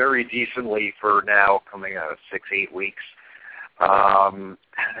played very decently for now coming out of 6-8 weeks. Again,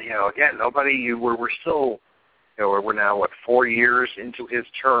 we're still, we're now, 4 years into his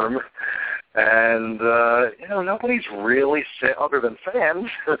term, and, nobody's really said, other than fans,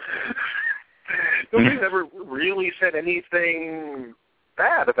 nobody's ever really said anything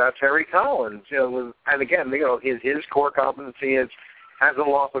bad about Terry Collins. And again, his core competency is hasn't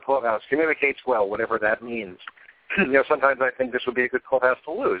lost the clubhouse, communicates well, whatever that means. Sometimes I think this would be a good clubhouse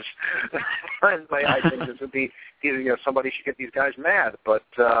to lose. I think this would be, somebody should get these guys mad. But,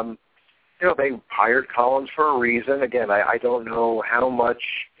 they hired Collins for a reason. Again, I don't know how much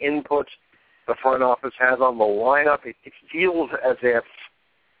input the front office has on the lineup. It feels as if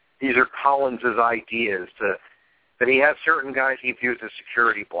these are Collins' ideas that he has certain guys he views as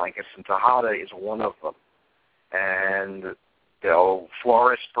security blankets, and Tejada is one of them. And,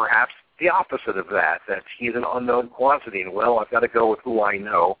 Flores perhaps the opposite of that he's an unknown quantity, and, I've got to go with who I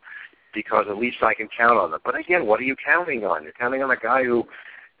know because at least I can count on them. But again, what are you counting on? You're counting on a guy who,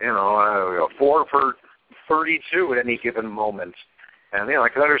 4 for 32 at any given moment. And, I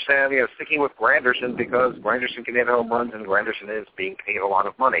can understand, sticking with Granderson because Granderson can hit home runs and Granderson is being paid a lot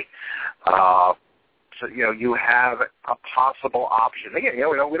of money. So, you have a possible option. Again,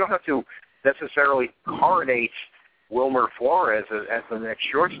 we don't have to necessarily coronate Wilmer Flores as the next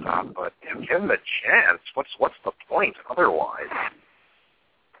shortstop, but give him a chance. What's the point otherwise?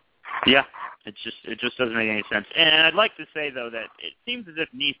 Yeah, it just doesn't make any sense. And I'd like to say, though, that it seems as if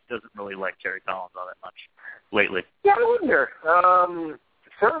Neese doesn't really like Terry Collins all that much lately. Yeah, I wonder.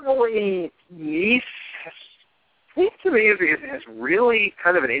 Certainly, Neese seems to me is really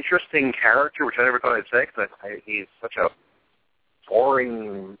kind of an interesting character, which I never thought I'd say, because he's such a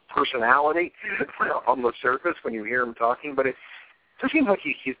boring personality on the surface when you hear him talking, but it just seems like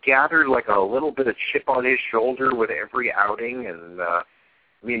he's gathered like a little bit of chip on his shoulder with every outing, and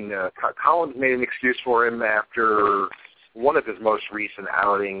Collins made an excuse for him after one of his most recent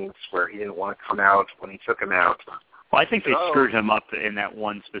outings where he didn't want to come out when he took him out. Well, I think they screwed him up in that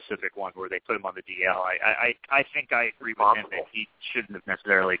one specific one where they put him on the DL. I think I agree with him that he shouldn't have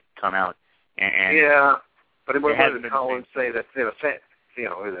necessarily come out. And yeah, but it wasn't Collins say that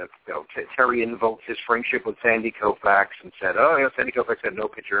Terry invoked his friendship with Sandy Koufax and said, Sandy Koufax said no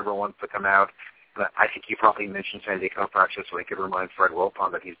pitcher ever wants to come out. But I think he probably mentioned Sandy Koufax just so he could remind Fred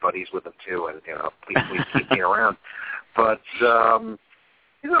Wilpon that he's buddies with him too, and please keep me around. But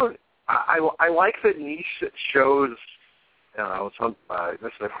I like that Neese shows.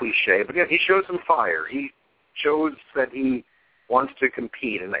 This is a cliche, but yeah, he shows some fire. He shows that he wants to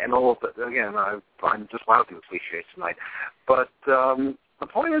compete, and all of that. Again, I'm just lousy with cliches tonight. But the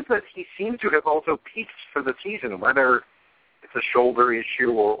point is that he seems to have also peaked for the season, whether it's a shoulder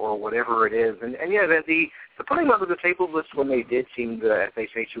issue or whatever it is. And yeah, the putting him under the table list when they did seemed, as they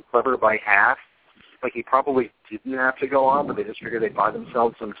say, too clever by half. Like he probably didn't have to go on, but they just figured they'd buy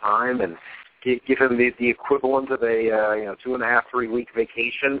themselves some time and give him the equivalent of a 2.5, 3 week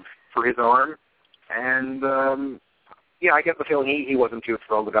vacation for his arm. And I get the feeling he wasn't too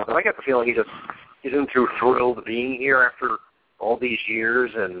thrilled about it. I get the feeling he just isn't too thrilled being here after all these years,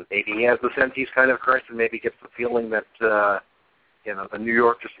 and maybe he has the sense he's kind of crushed, and maybe gets the feeling that the New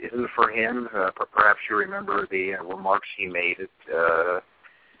York just isn't for him. Perhaps you remember the remarks he made at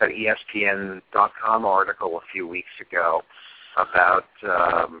an ESPN.com article a few weeks ago about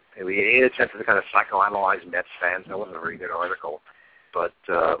he attempted to kind of psychoanalyze Mets fans. That wasn't a very good article, but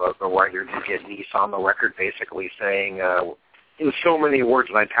the writer did get Neese on the record basically saying, in so many words,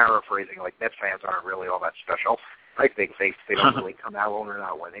 and I'm paraphrasing, like Mets fans aren't really all that special. I think they don't really come out when they're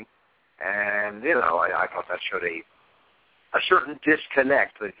not winning. And, I thought that showed a certain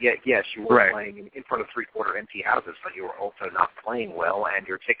disconnect that, yes, you were playing in front of 3/4 empty houses, but you were also not playing well, and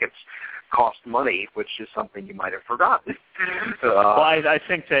your tickets cost money, which is something you might have forgotten. Well, I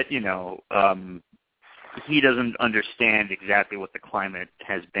think that, he doesn't understand exactly what the climate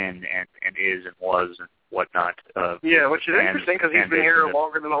has been and is and was and whatnot. Which is interesting because he's been here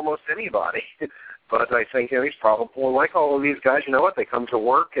longer than almost anybody. But I think he's probably like all of these guys. You know what? They come to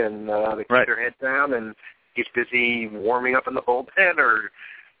work and they keep their head down, and he's busy warming up in the bullpen or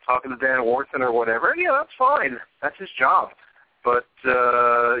talking to Dan Warthen or whatever. Yeah, that's fine. That's his job. But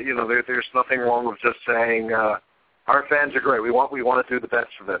there's nothing wrong with just saying our fans are great. We want to do the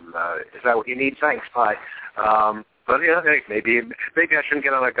best for them. Is that what you need? Thanks. Bye. But maybe I shouldn't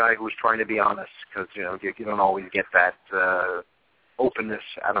get on a guy who's trying to be honest because you don't always get that openness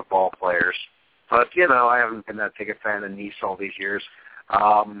out of ball players. But I haven't been that big a fan of Neese all these years.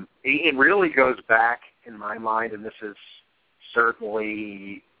 It really goes back in my mind, and this is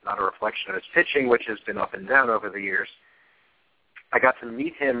certainly not a reflection of his pitching, which has been up and down over the years. I got to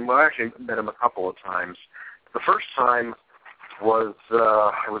meet him. Well, I actually met him a couple of times. The first time was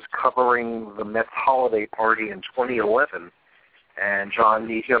I was was covering the Mets holiday party in 2011, and John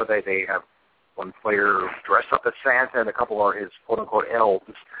Neese, they have one player dressed up as Santa, and a couple are his quote-unquote elves,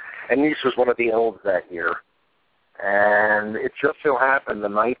 and Neese was one of the elves that year. And it just so happened the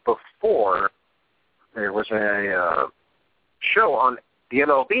night before there was a show on the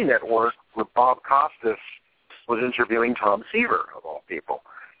MLB network where Bob Costas was interviewing Tom Seaver, of all people.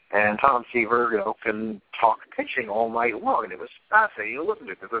 And Tom Seaver, can talk pitching all night long, and it was fascinating to listen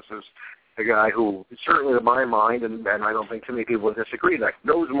to, because this is a guy who, certainly to my mind, and I don't think too many people would disagree, that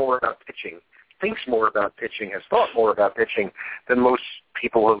knows more about pitching, thinks more about pitching, has thought more about pitching than most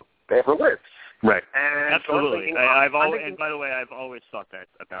people have ever lived. Right. And absolutely. So and by the way, I've always thought that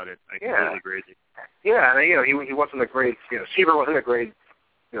about it. I completely agree with you. Yeah, and he wasn't a great, Seaver wasn't a great,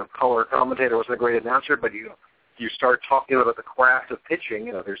 color commentator, wasn't a great announcer, but you start talking about the craft of pitching,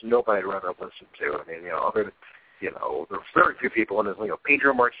 there's nobody I'd rather listen to. I mean, other, there's very few people in this,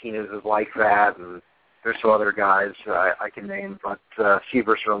 Pedro Martinez is like that, and there's some other guys I can name, but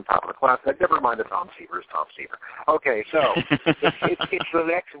Seaver's on top of the class. Never mind the Tom Seaver's Tom Seaver. Okay, so it's the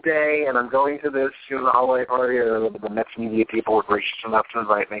next day, and I'm going to this the holiday party. The Mets media people were gracious enough to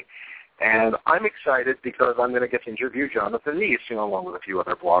invite me, and I'm excited because I'm going to get to interview Jonathan Neese, along with a few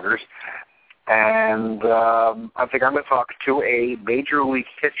other bloggers. And I think I'm going to talk to a major league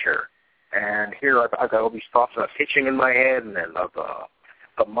pitcher. And here I've got all these thoughts about pitching in my head, and then of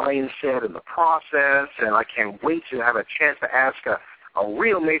the mindset and the process, and I can't wait to have a chance to ask a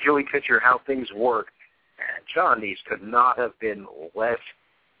real major league pitcher how things work. And John Neese could not have been less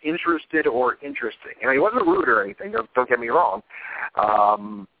interested or interesting. He wasn't rude or anything, don't get me wrong.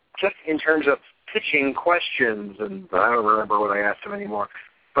 Just in terms of pitching questions, and I don't remember what I asked him anymore,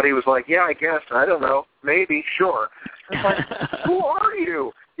 but he was like, yeah, I guess, I don't know, maybe, sure. I was like, who are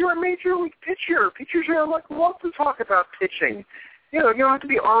you? You're a major league pitcher. Pitchers are love to talk about pitching. You don't have to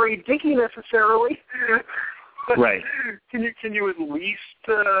be R.A. Dickey necessarily. Right. Can you at least,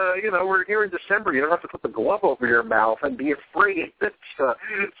 we're here in December. You don't have to put the glove over your mouth and be afraid that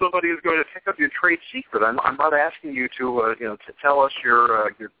somebody is going to pick up your trade secret. I'm not asking you to, to tell us show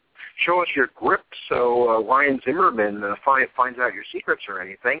us your grip so Ryan Zimmerman finds out your secrets or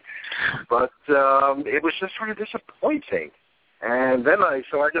anything. But it was just sort of disappointing. And then I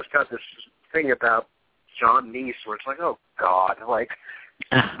just got this thing about John Neese where it's like, oh, God,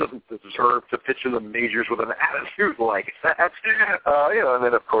 doesn't deserve to pitch in the majors with an attitude like that. And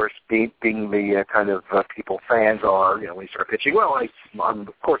then, of course, being the kind of people fans are, when you start pitching, well, I'm,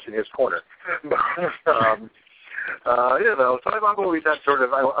 of course, in his corner. So I've always had sort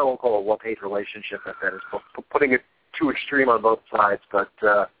of, I won't call it a love-hate relationship, that is putting it too extreme on both sides, but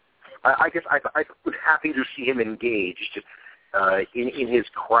I guess I was happy to see him engaged in his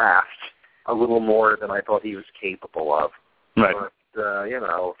craft a little more than I thought he was capable of. Right. But,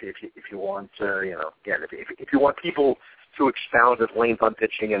 if you want, again, if you want people to expound at length on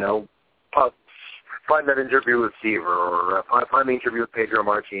pitching, find that interview with Seaver, or find the interview with Pedro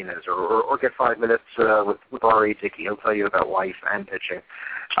Martinez, or get 5 minutes with R.A. Dickey. He'll tell you about life and pitching.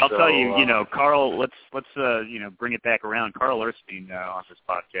 I'll tell you, Carl. Let's bring it back around. Carl Erskine on this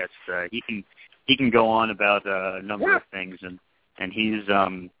podcast, he can go on about a number of things, and he's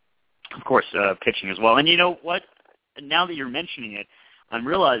of course pitching as well. And you know what? Now that you're mentioning it, I'm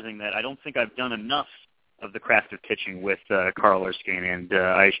realizing that I don't think I've done enough of the craft of pitching with Carl Erskine, and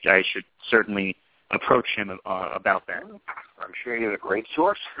I should certainly approach him about that. I'm sure you're a great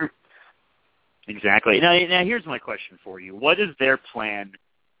source. Exactly. Now, here's my question for you. What is their plan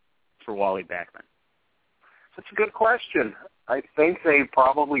for Wally Backman? That's a good question. I think they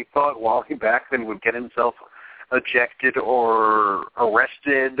probably thought Wally Backman would get himself ejected or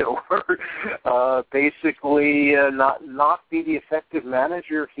arrested or basically not be the effective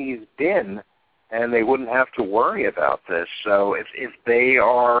manager he's been, and they wouldn't have to worry about this. So if they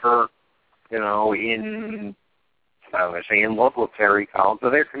are, in love with Terry Collins, so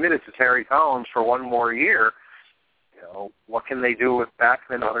they're committed to Terry Collins for one more year, what can they do with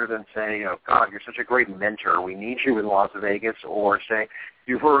Backman other than say, God, you're such a great mentor, we need you in Las Vegas, or say,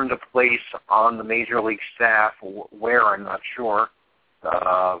 you've earned a place on the Major League staff, where I'm not sure,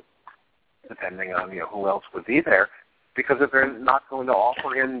 depending on who else would be there, because if they're not going to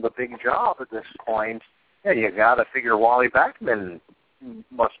offer him the big job at this point, you got to figure Wally Backman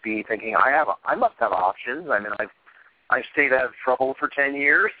must be thinking, I must have options. I mean, I've stayed out of trouble for 10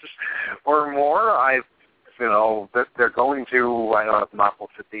 years or more. They're going to, I don't know if Knox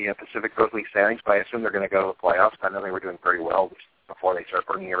looks at the Pacific Coast League standings, but I assume they're going to go to the playoffs. I know they were doing pretty well before they start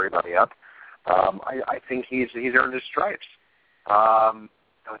bringing everybody up. I think he's earned his stripes.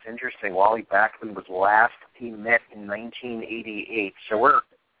 It's interesting. Wally Backman was last he met in 1988, so we're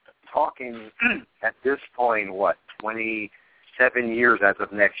talking at this point, 27 years as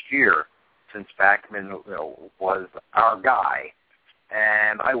of next year since Backman was our guy.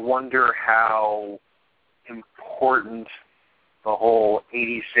 And I wonder how important the whole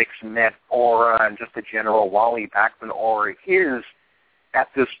 86 Met aura and just the general Wally Backman aura is at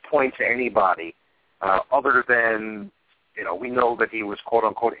this point to anybody, other than, we know that he was,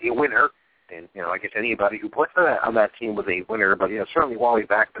 quote-unquote, a winner. And, I guess anybody who played on that team was a winner. But, certainly Wally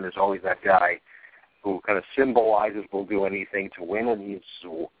Backman is always that guy who kind of symbolizes will do anything to win, and he's,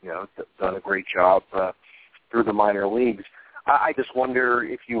 done a great job through the minor leagues. I just wonder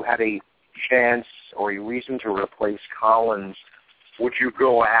if you had a chance or a reason to replace Collins, would you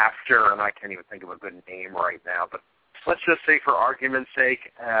go after, and I can't even think of a good name right now, but let's just say for argument's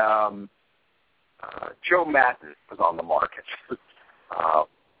sake, Joe Madden was on the market.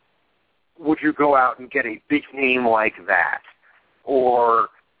 Would you go out and get a big name like that? Or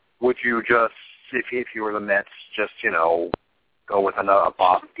would you just, if you were the Mets, just, go with a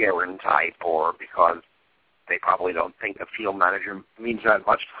Bob Guerin type, or because they probably don't think a field manager means that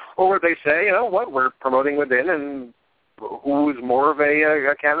much? Or would they say, we're promoting within, and who's more of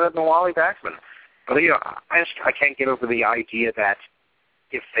a candidate than Wally Backman? But, I can't get over the idea that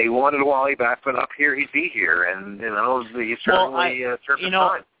if they wanted Wally Backman up here, he'd be here, and, he certainly served his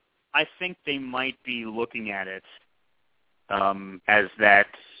time. I think they might be looking at it as that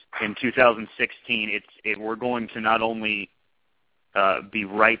in 2016, we're going to not only be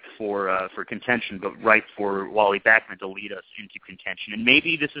ripe for contention, but ripe for Wally Backman to lead us into contention. And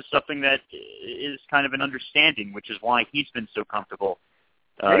maybe this is something that is kind of an understanding, which is why he's been so comfortable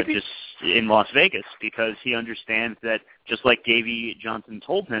just in Las Vegas, because he understands that just like Davey Johnson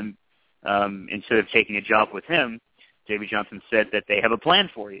told him, instead of taking a job with him, Davey Johnson said that they have a plan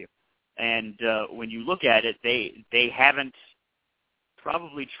for you. And when you look at it, they haven't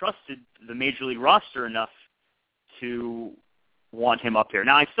probably trusted the Major League roster enough to want him up there.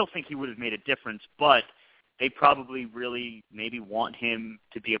 Now, I still think he would have made a difference, but they probably really maybe want him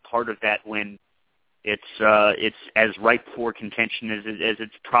to be a part of that when it's as ripe for contention as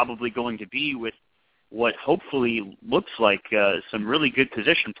it's probably going to be, with what hopefully looks like some really good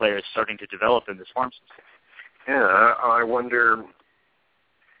position players starting to develop in this farm system. Yeah, I wonder.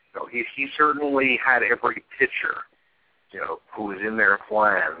 He certainly had every pitcher, who was in their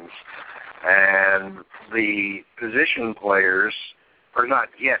plans, and the position players are not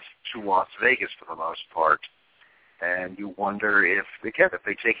yet to Las Vegas for the most part. And you wonder if they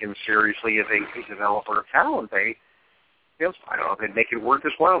take him seriously as a developer of talent, I don't know, they'd make it worth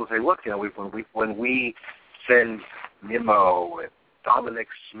his while to say, look, when we send Nimmo and Dominic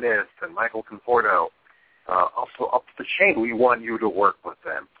Smith and Michael Conforto up the chain, we want you to work with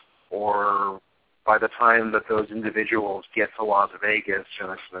them. Or by the time that those individuals get to Las Vegas,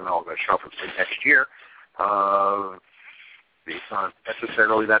 and then I'll go show up next year, it's not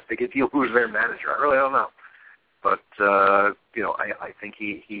necessarily that big a deal who's their manager. I really don't know. But, I think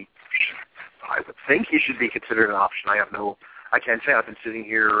I would think he should be considered an option. I can't say I've been sitting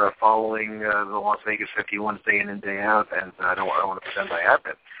here following the Las Vegas 51s day in and day out, and I don't want to pretend I have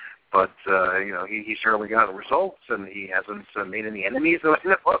been. But, he certainly got results, and he hasn't made any enemies of it.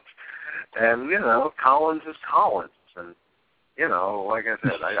 And, Collins is Collins. And, like I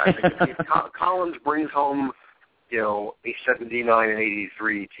said, I think if Collins brings home, a 79 and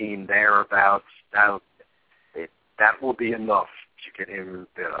 83 team thereabouts, that will be enough to get him,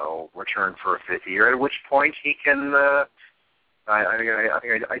 returned for a fifth year, at which point he can, I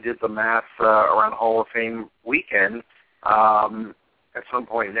think I did the math around Hall of Fame weekend. At some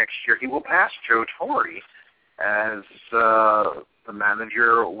point next year, he will pass Joe Torre as the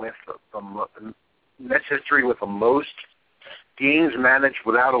manager with the Mets history with the most games managed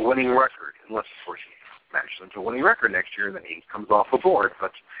without a winning record, unless, of course, he manages them to a winning record next year, and then he comes off the board.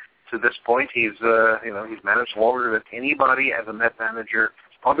 But to this point, he's managed longer than anybody as a Met manager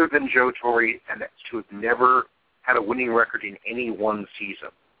other than Joe Torre, and to have never had a winning record in any one season.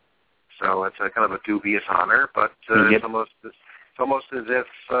 So it's a kind of a dubious honor, but it's almost as if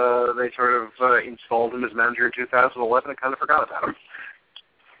they sort of installed him as manager in 2011 and kind of forgot about him.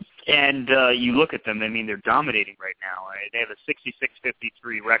 And you look at them, they're dominating right now. They have a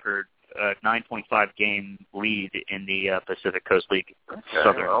 66-53 record, 9.5 game lead in the Pacific Coast League,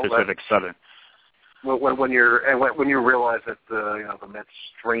 Pacific Southern. When you realize that the Mets'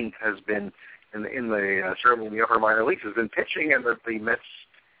 strength has been in the certainly in the upper minor leagues has been pitching, and that the Mets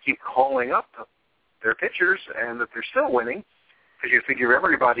keep calling up their pitchers, and that they're still winning, because you figure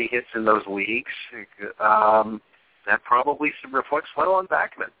everybody hits in those leagues, that probably reflects well on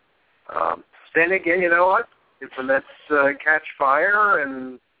Backman. Then again, you know what? If the Mets catch fire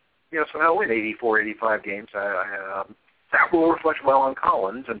and somehow win 84, 85 games. That will reflect well on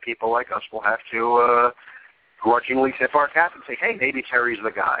Collins, and people like us will have to grudgingly tip our cap and say, hey, maybe Terry's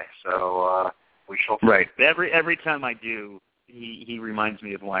the guy. So we shall see. Right. Every time I do, he reminds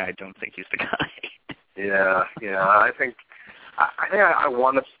me of why I don't think he's the guy. Yeah. I think I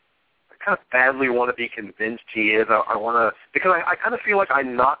want to. I kind of badly want to be convinced he is. I want to, because I kind of feel like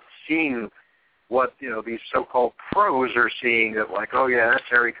I'm not seeing what these so-called pros are seeing. That like, oh yeah, that's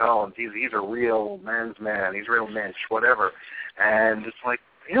Terry Collins. He's a real man's man. He's a real mensch, whatever. And it's like,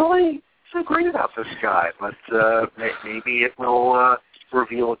 really, so great about this guy. But maybe it will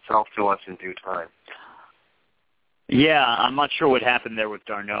reveal itself to us in due time. Yeah, I'm not sure what happened there with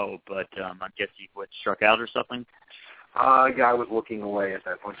Darno, but I guess he struck out or something. Yeah, I was looking away at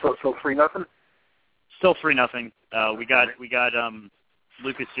that point. So 3-0. Still 3-0. We got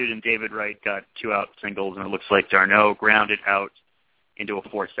Lucas Dude and David Wright got 2-out singles, and it looks like Darno grounded out into a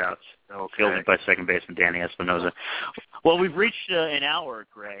forced out, fielded by second baseman Danny Espinosa. Well, we've reached an hour,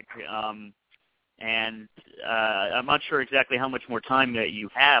 Greg, and I'm not sure exactly how much more time that you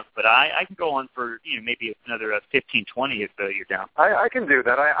have, but I can go on for maybe another 15, 20 if you're down. I can do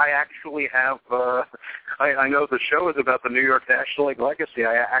that. I actually have. I know the show is about the New York National League legacy.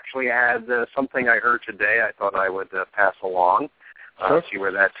 I actually had something I heard today. I thought I would pass along. See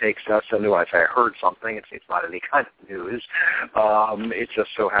where that takes us. I knew if I heard something, it's not any kind of news. It just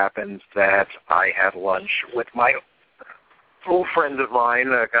so happens that I had lunch with my old friend of mine,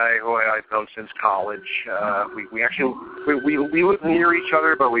 a guy who I've known since college. We live near each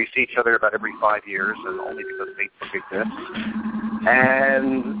other, but we see each other about every 5 years, and only because Facebook exists.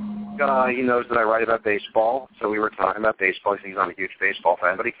 And he knows that I write about baseball, so we were talking about baseball. He's not a huge baseball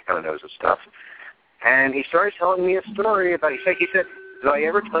fan, but he kind of knows his stuff. And he started telling me a story about, he said, did I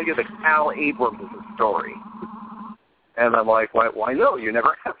ever tell you the Cal Abrams story? And I'm like, why no? You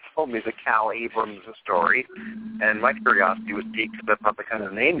never have told me the Cal Abrams story. And my curiosity was piqued because that's not the kind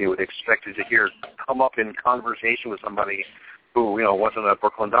of name you would expect to hear come up in conversation with somebody who, wasn't a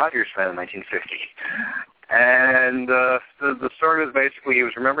Brooklyn Dodgers fan in 1950. And the story was basically, he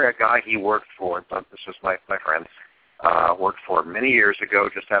was remembering a guy he worked for, this was my friend, worked for many years ago,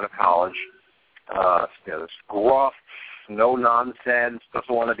 just out of college. This gruff, no nonsense,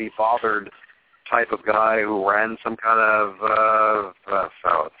 doesn't want to be bothered type of guy who ran some kind of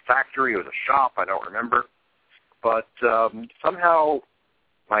factory. It was a shop, I don't remember. But somehow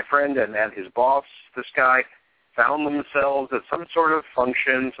my friend and his boss, this guy, found themselves at some sort of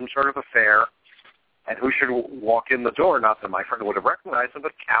function, some sort of affair, and who should walk in the door? Not that my friend would have recognized him,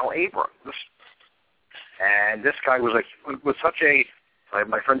 but Cal Abrams. And this guy was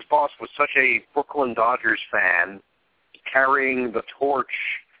my friend's boss was such a Brooklyn Dodgers fan, carrying the torch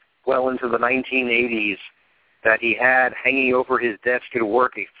well into the 1980s, that he had hanging over his desk at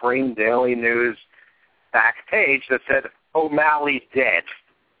work a framed Daily News back page that said, O'Malley's dead.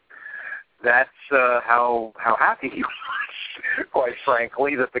 That's how happy he was, quite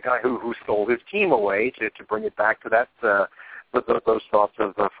frankly, that the guy who stole his team away to bring it back to that those thoughts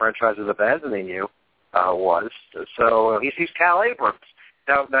of the franchise of abandoning you was. So he's Cal Abrams.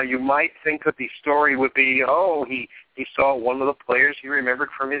 Now you might think that the story would be, he saw one of the players he remembered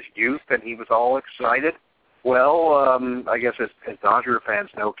from his youth and he was all excited. Well, I guess as Dodger fans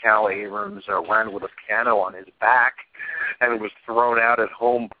know, Cal Abrams ran with a piano on his back and was thrown out at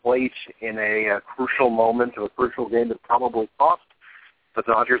home plate in a crucial moment of a crucial game that probably cost the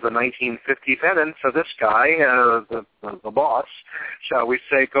Dodgers the 1950 pennant. So this guy, the boss, shall we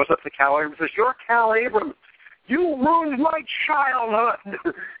say, goes up to Cal Abrams and says, "You're Cal Abrams. You ruined my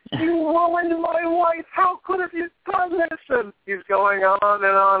childhood. You ruined my life. How could have you done this?" And he's going on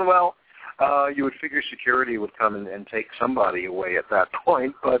and on. Well, you would figure security would come and take somebody away at that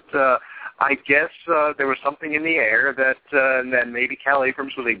point. But I guess there was something in the air that maybe Cal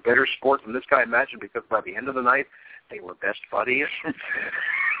Abrams was a better sport than this guy imagined, because by the end of the night, they were best buddies.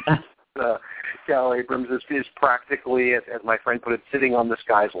 Cal Abrams is practically, as my friend put it, sitting on this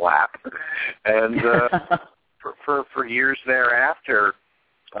guy's lap. And for years thereafter,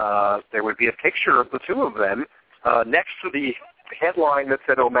 there would be a picture of the two of them next to the headline that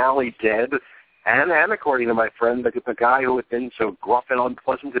said O'Malley dead, and according to my friend, the guy who had been so gruff and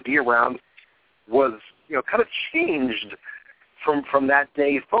unpleasant to be around was, kind of changed from that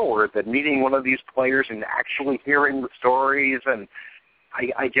day forward, that meeting one of these players and actually hearing the stories and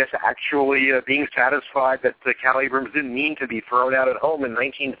I guess actually being satisfied that Cal Abrams didn't mean to be thrown out at home in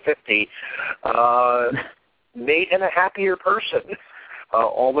 1950 made him a happier person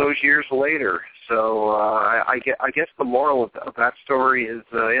all those years later. So I guess the moral of that story is,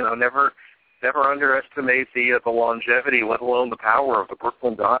 never underestimate the longevity, let alone the power of the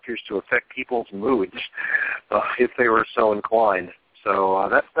Brooklyn Dodgers to affect people's moods if they were so inclined. So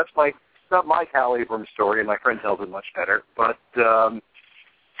that's not my Cal Abrams story, and my friend tells it much better. But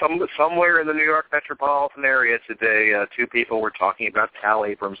somewhere in the New York metropolitan area today, two people were talking about Cal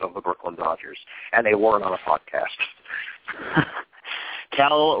Abrams of the Brooklyn Dodgers, and they weren't on a podcast.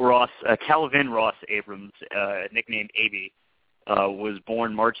 Calvin Ross Abrams, nicknamed Aby, was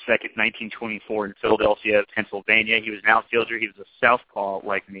born March 2nd, 1924 in Philadelphia, Pennsylvania. He was an outfielder. He was a southpaw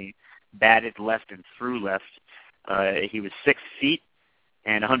like me, batted left and threw left. He was 6 feet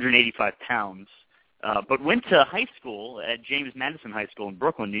and 185 pounds, but went to high school at James Madison High School in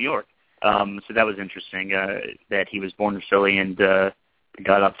Brooklyn, New York. So that was interesting that he was born in Philly and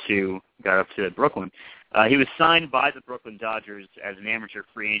got up to Brooklyn. He was signed by the Brooklyn Dodgers as an amateur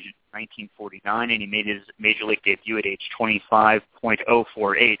free agent in 1949, and he made his major league debut at age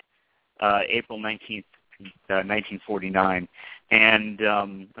 25.048, April 19th, 1949. And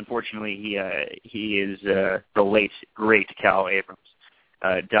unfortunately, he is the late, great Cal Abrams.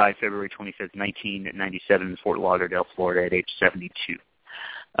 Died February 25th, 1997 in Fort Lauderdale, Florida at age 72.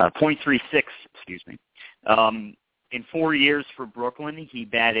 0.36, excuse me. In 4 years for Brooklyn, he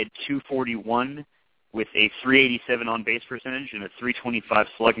batted .241 with a .387 on-base percentage and a .325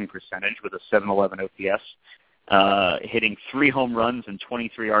 slugging percentage with a .711 OPS, hitting 3 home runs and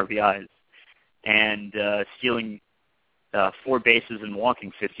 23 RBIs, and stealing 4 bases and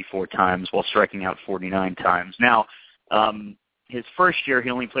walking 54 times while striking out 49 times. Now, his first year, he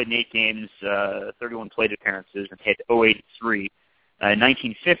only played in 8 games, 31 plate appearances, and hit .083. In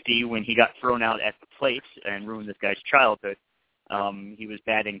 1950, when he got thrown out at the plate and ruined this guy's childhood, he was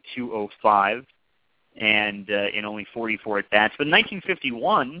batting .205 and in only 44 at-bats. But in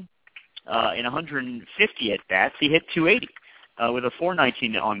 1951, in 150 at-bats, he hit .280 with a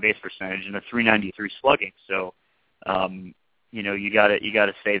 .419 on-base percentage and a .393 slugging. So, you got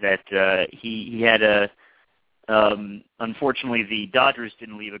to say that he had a. Unfortunately, the Dodgers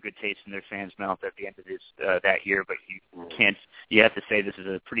didn't leave a good taste in their fans' mouth at the end of that year, but you have to say this is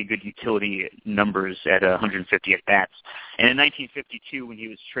a pretty good utility numbers at 150 at-bats. And in 1952, when he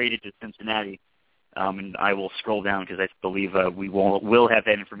was traded to Cincinnati, and I will scroll down because I believe we will have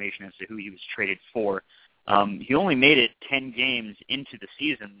that information as to who he was traded for. He only made it 10 games into the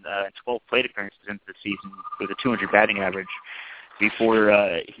season, 12 plate appearances into the season with a 200 batting average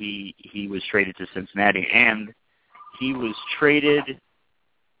before he was traded to Cincinnati. And he was traded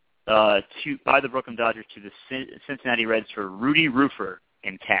by the Brooklyn Dodgers to the Cincinnati Reds for Rudy Roofer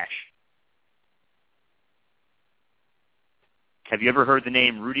in cash. Have you ever heard the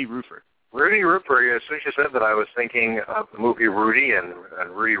name Rudy Roofer? Rudy Roofer, as soon as you said that, I was thinking of the movie Rudy and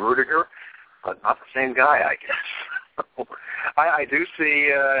Rudy Rudiger, but not the same guy, I guess. I do see,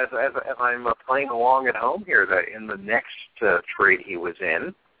 as I'm playing along at home here, that in the next trade he was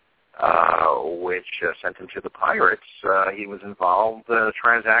in, which sent him to the Pirates, he was involved in a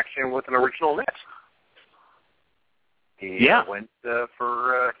transaction with an original Net. He went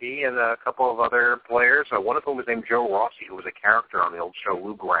for he and a couple of other players. One of them was named Joe Rossi, who was a character on the old show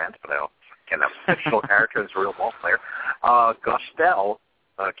Lou Grant, but again, that was a fictional character, it's a real ball player. Gus Dell,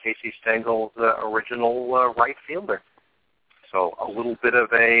 Casey Stengel's original right fielder. So a little bit of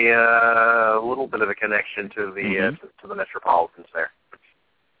a connection to the to the Metropolitans there.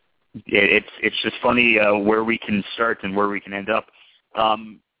 It's just funny where we can start and where we can end up.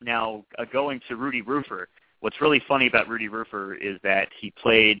 Now, going to Rudy Roofer, what's really funny about Rudy Roofer is that he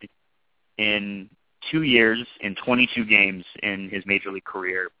played in 2 years in 22 games in his major league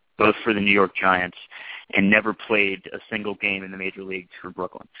career, both for the New York Giants, and never played a single game in the major leagues for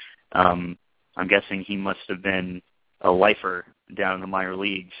Brooklyn. I'm guessing he must have been a lifer down in the minor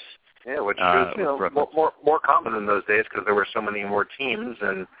leagues. Yeah, which was more common in those days because there were so many more teams,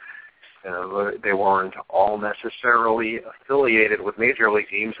 and they weren't all necessarily affiliated with major league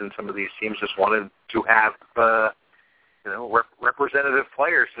teams, and some of these teams just wanted to have representative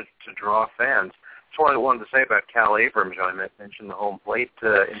players to draw fans. That's what I wanted to say about Cal Abrams. I mentioned the home plate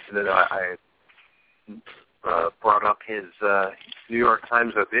incident. I brought up his New York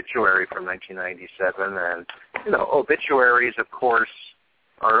Times obituary from 1997, and obituaries, of course,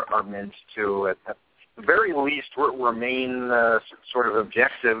 are meant to, at the very least, remain sort of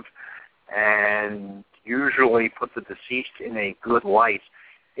objective and usually put the deceased in a good light.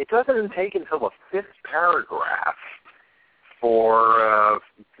 It doesn't take until the 5th paragraph for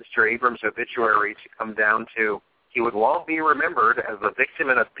Mr. Abrams' obituary to come down to, he would long be remembered as the victim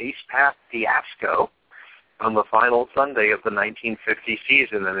in a base path fiasco, on the final Sunday of the 1950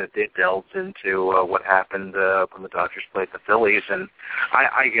 season, and it delves into what happened when the Dodgers played the Phillies. And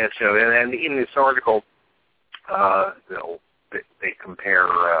I guess, and in this article, they compare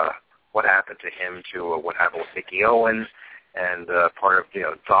what happened to him to what happened with Mickey Owen and part of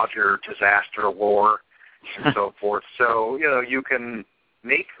Dodger disaster lore and so forth. So you can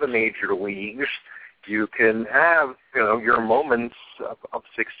make the major leagues. You can have, your moments of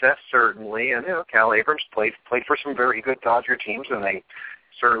success, certainly, and Cal Abrams played for some very good Dodger teams, and they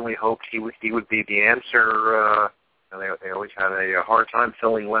certainly hoped he would be the answer. They always had a hard time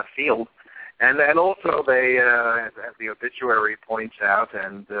filling left field, and also they, as the obituary points out,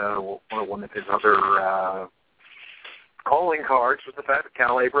 and one of his other calling cards was the fact that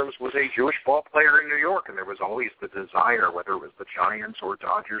Cal Abrams was a Jewish ball player in New York, and there was always the desire, whether it was the Giants or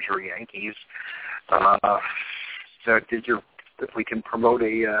Dodgers or Yankees. So if we can promote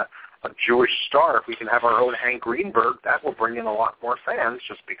a Jewish star, if we can have our own Hank Greenberg, that will bring in a lot more fans,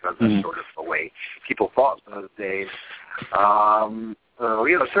 just because that's sort of the way people thought in those days.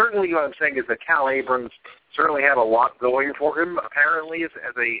 Certainly what I'm saying is that Cal Abrams certainly had a lot going for him, apparently, as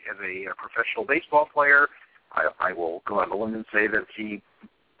a professional baseball player. I will go on a limb and say that he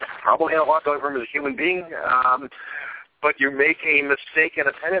probably had a lot going for him as a human being. But you make a mistake in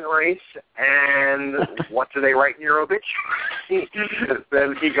a pennant race, and what do they write in your obituary?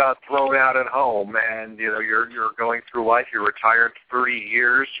 Then he got thrown out at home, and you're going through life. You're retired 30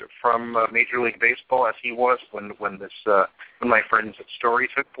 years from Major League Baseball, as he was when my friend's story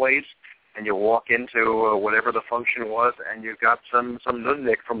took place. And you walk into whatever the function was, and you've got some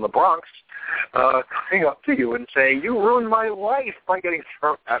nunnik from the Bronx coming up to you and saying, "You ruined my life by getting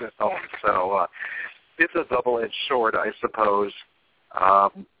thrown out of home." So it's a double-edged sword, I suppose.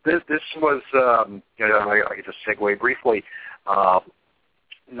 This was, I could just segue briefly,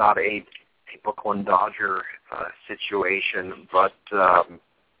 not a Brooklyn Dodger situation, but a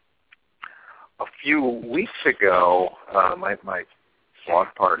few weeks ago, my blog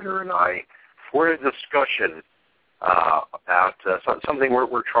partner and I were in a discussion about something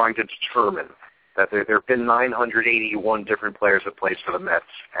we're trying to determine. That there have been 981 different players that played for the Mets,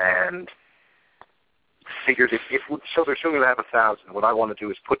 and figured so they're soon going to have 1,000. What I want to do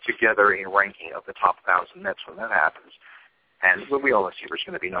is put together a ranking of the top 1,000 Mets when that happens. And we all assume it's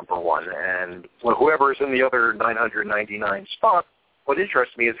going to be number one. And whoever is in the other 999 spot, what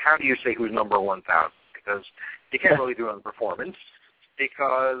interests me is how do you say who's number 1,000? Because you can't really do it on performance.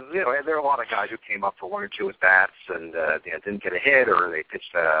 Because, there are a lot of guys who came up for one or two at bats and didn't get a hit, or they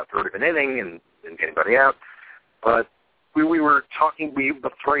pitched a third of an inning and didn't get anybody out. But we were talking,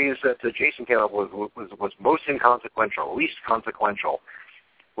 the phrase that Jason came up with was most inconsequential, least consequential,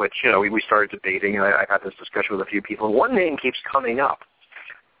 which, we started debating, and I had this discussion with a few people. And one name keeps coming up,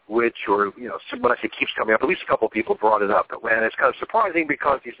 when I say keeps coming up, at least a couple of people brought it up. And it's kind of surprising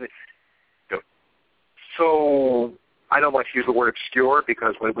because so I don't like to use the word obscure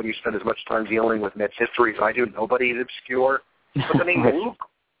because when you spend as much time dealing with Mets history as I do, nobody is obscure. But the name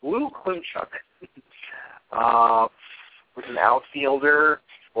Lou Klimchuk was an outfielder,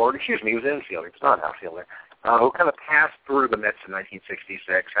 or excuse me, he was an infielder. He was not an outfielder, who kind of passed through the Mets in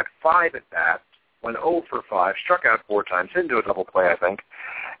 1966, had 5 at bats, went 0 for 5, struck out 4 times, didn't do a double play, I think.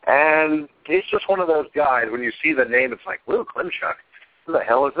 And he's just one of those guys, when you see the name, it's like, Lou Klimchuk, who the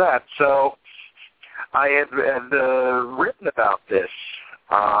hell is that? So I had written about this.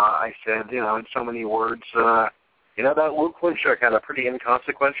 I said, in so many words, that Lou Klimchuk had a pretty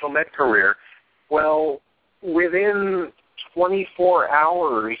inconsequential Met career. Well, within 24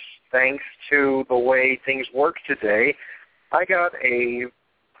 hours, thanks to the way things work today, I got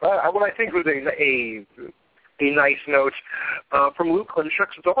what I think was a nice note from Lou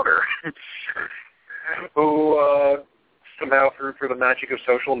Klimchuk's daughter, who somehow through the magic of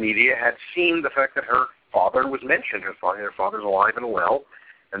social media had seen the fact that her father was mentioned. Her father's alive and well,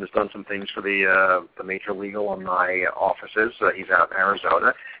 and has done some things for the Major League alumni offices. He's out in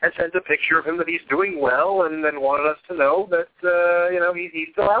Arizona, and sent a picture of him that he's doing well, and then wanted us to know that he's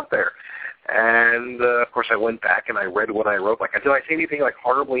still out there. And of course, I went back and I read what I wrote. Like, did I say anything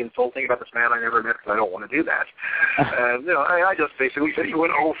horribly insulting about this man I never met? Because I don't want to do that. And I just basically said he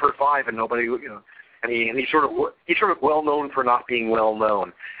went 0 for 5, and nobody, and he's sort of well known for not being well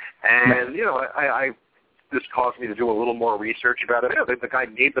known. And this caused me to do a little more research about it. The guy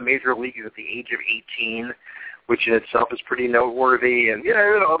made the major leagues at the age of 18, which in itself is pretty noteworthy. And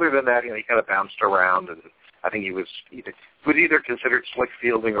other than that, he kind of bounced around, and I think he was either considered slick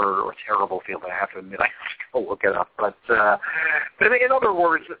fielding or terrible fielding. I have to admit, I have to go look it up. But in other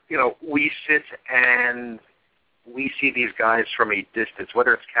words, we sit and we see these guys from a distance,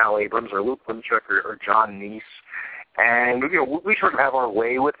 whether it's Cal Abrams or Luke Klimchuk or John Neese, and we sort of have our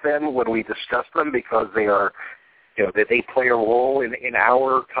way with them when we discuss them because they are, that they play a role in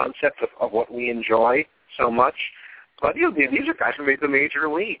our concept of what we enjoy so much. But these are guys who made the major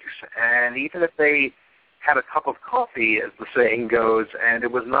leagues, and even if they had a cup of coffee, as the saying goes, and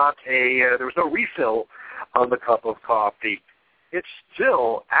it was not there was no refill on the cup of coffee, it's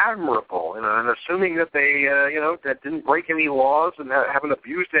still admirable. And assuming that they, that didn't break any laws and haven't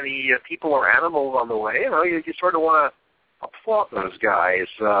abused any people or animals on the way, you sort of want to applaud those guys.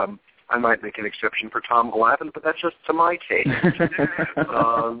 I might make an exception for Tom Glavine, but that's just to my taste.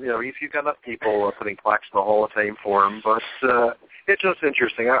 You've got enough people putting plaques in the Hall of Fame for him, but it's just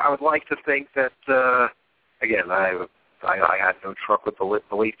interesting. I would like to think that, again, I had no truck with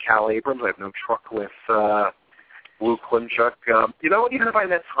the late Cal Abrams. I have no truck with Luke Klimchuk. Even if I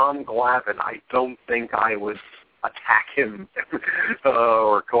met Tom Glavine, I don't think I would attack him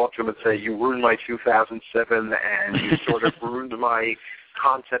or go up to him and say, you ruined my 2007 and you sort of ruined my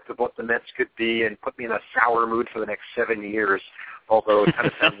concept of what the Mets could be and put me in a sour mood for the next 7 years, although it kind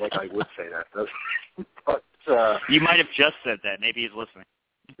of sounds like I would say that, doesn't it? But you might have just said that. Maybe he's listening.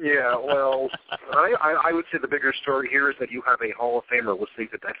 Yeah, well, I would say the bigger story here is that you have a Hall of Famer listening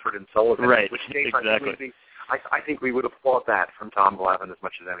to Bedford and Sullivan. Right, which case exactly. I think we would applaud that from Tom Glavine as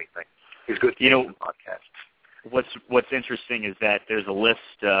much as anything. He's good in podcasts. What's interesting is that there's a list,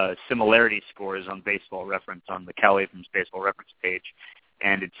 similarity scores on Baseball Reference, on the Cal Abrams Baseball Reference page,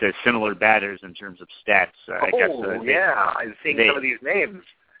 and it says similar batters in terms of stats. I've seen some of these names.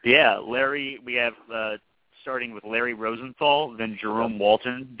 Yeah, we have starting with Larry Rosenthal, then Jerome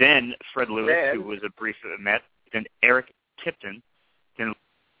Walton, then Fred Lewis, who was a brief Met, then Eric Tipton, then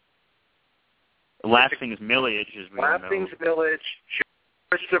the last thing is Millage, as we all know. Last thing's Millage,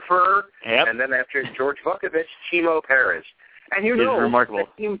 Christopher, and then after George Vukovich, Timo Perez. And remarkable.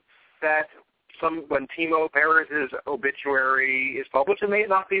 that when Timo Perez's obituary is published, it may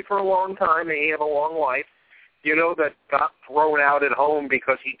not be for a long time, may have a long life, that got thrown out at home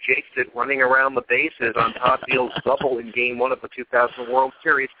because he jinxed it running around the bases on Todd Field's double in Game 1 of the 2000 World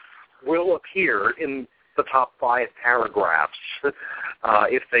Series will appear in the top 5 paragraphs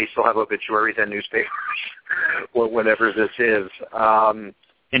if they still have obituaries and newspapers, whenever this is. And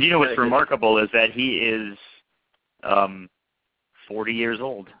what's remarkable is that he is 40 years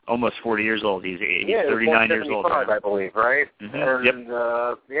old, almost 40 years old. He's 39 years old. I believe, right? Mm-hmm. And,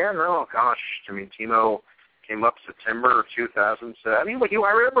 Timo came up September of 2007. I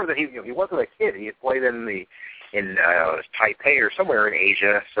remember that he wasn't a kid. He had played in Taipei or somewhere in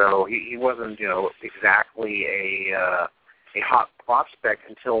Asia, so he wasn't, exactly a hot prospect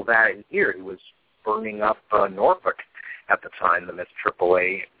until that year. He was burning up Norfolk at the time, the Mets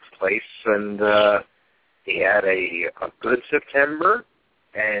AAA place, and he had a good September,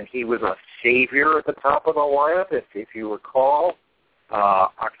 and he was a savior at the top of the lineup, if you recall.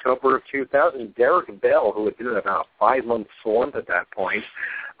 October of 2000, Derek Bell, who had been in about a 5-month slump at that point,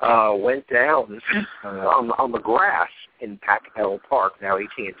 went down on the grass in Pac-Bell Park, now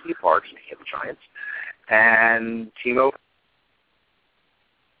AT&T Park, speaking of the Giants, and Timo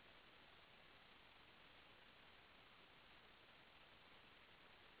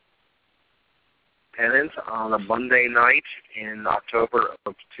pennant on a Monday night in October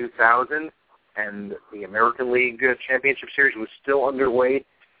of 2000, and the American League Championship Series was still underway.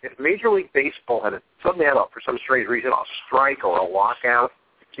 If Major League Baseball had suddenly had, for some strange reason, a strike or a lockout,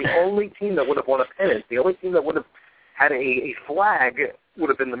 the only team that would have won a pennant, the only team that would have had a flag would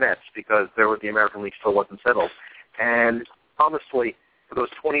have been the Mets, because the American League still wasn't settled. And honestly, for those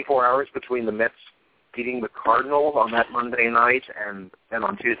 24 hours between the Mets beating the Cardinals on that Monday night and then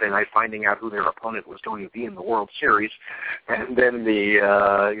on Tuesday night finding out who their opponent was going to be in the World Series, and then the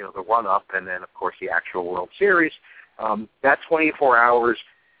run-up, and then, of course, the actual World Series, that 24 hours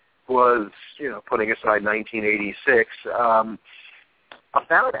was, putting aside 1986,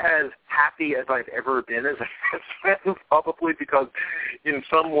 about as happy as I've ever been as a fan, probably, because in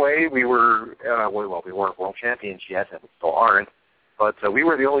some way we were, we weren't world champions yet, and we still aren't, but we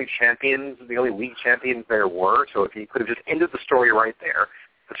were the only champions, the only league champions there were, so if you could have just ended the story right there,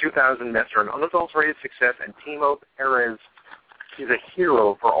 the 2000 Mets are an unadulterated success, and Timo Perez is a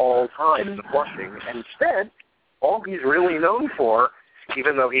hero for all time in Flushing, and instead, all he's really known for,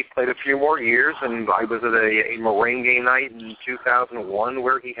 even though he played a few more years, and I was at a merengue night in 2001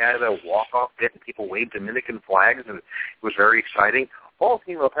 where he had a walk-off hit and people waved Dominican flags, and it was very exciting. All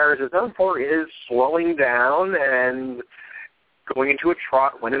Timo Perez is known for is slowing down and going into a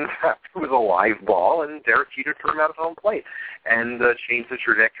trot when in fact it was a live ball, and Derek Jeter threw him out of home plate and changed the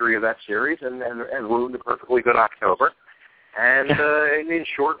trajectory of that series and ruined a perfectly good October. And in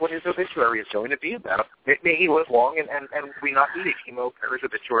short, what his obituary is going to be about. May he live long and we not need a Kimo Perez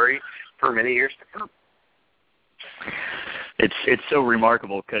obituary for many years to come. It's so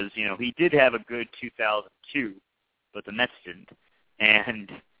remarkable because, he did have a good 2002, but the Mets didn't. And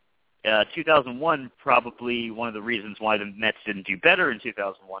 2001, probably one of the reasons why the Mets didn't do better in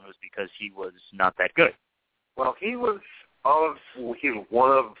 2001 was because he was not that good. Well, he was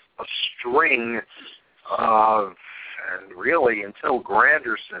one of a string of, and really until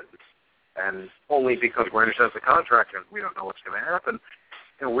Granderson, and only because Granderson has the contract and we don't know what's going to happen.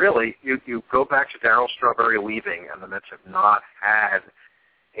 And really, you go back to Darryl Strawberry leaving, and the Mets have not had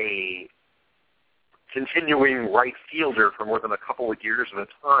a continuing right fielder for more than a couple of years at a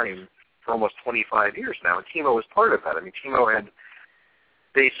time for almost 25 years now, and Timo was part of that. I mean, Timo had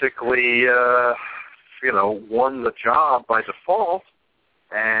basically, won the job by default,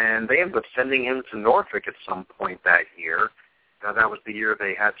 and they ended up sending him to Norfolk at some point that year. Now, that was the year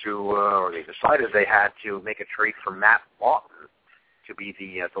they had to, or they decided they had to make a trade for Matt Lawton to be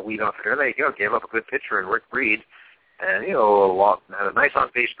the leadoff hitter. They gave up a good pitcher in Rick Reed, and Lawton had a nice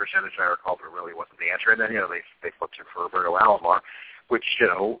on-base percentage, I recall, but it really wasn't the answer. And then they flipped him for Roberto Alomar, which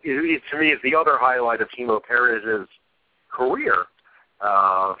to me is the other highlight of Timo Perez's career.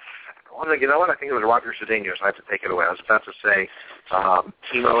 You know what? I think it was Roger Cedeno, so I have to take it away. I was about to say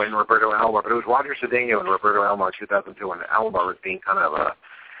Timo and Roberto Alomar, but it was Roger Cedeno and Roberto Alomar 2002, and Alomar was being kind of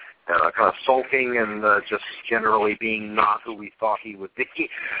sulking and just generally being not who we thought he would be.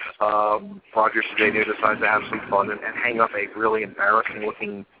 Roger Cedeno decided to have some fun and hang up a really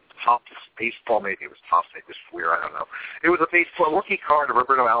embarrassing-looking Topps baseball, maybe it was Topps, it was Fleer, I don't know. It was a baseball rookie card of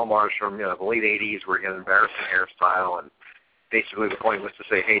Roberto Alomar from the late 80s where he had an embarrassing hairstyle, and basically the point was to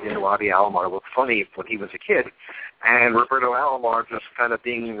say, hey, didn't Robbie Alomar look funny when he was a kid? And Roberto Alomar, just kind of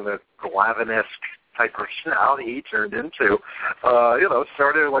being the Glavin-esque type personality he turned into,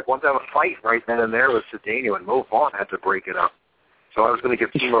 started wanted to have a fight right then and there with Cedeno, and Mo Vaughn had to break it up. So I was going to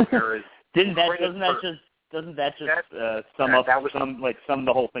give Timo Perez. Doesn't that just sum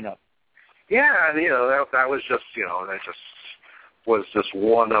the whole thing up? Yeah, and that was just was just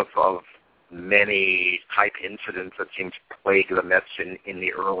one of many type incidents that seemed to plague the Mets in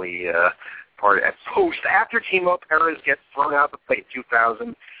the early part at post. After Timo Perez gets thrown out the plate in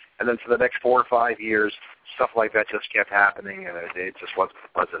 2000, and then for the next 4 or 5 years, stuff like that just kept happening, and it just wasn't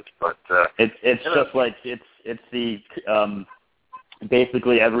pleasant. But it's just like it's the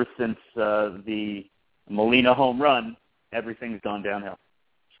basically ever since the Molina home run, everything's gone downhill.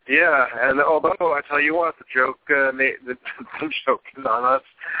 Yeah, and although I tell you what, the joke is on us.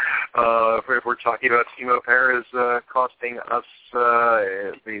 If we're talking about Timo Perez costing us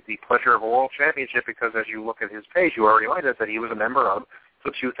the pleasure of a world championship, because as you look at his page, you are reminded that he was a member of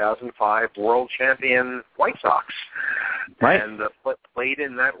the 2005 world champion White Sox. Right. And played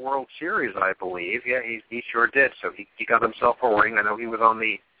in that World Series, I believe. Yeah, he sure did. So he got himself a ring. I know he was on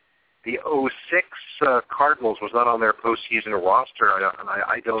the 06 Cardinals was not on their postseason roster, and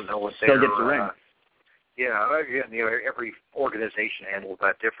I don't know what still gets a ring. Yeah, every organization handles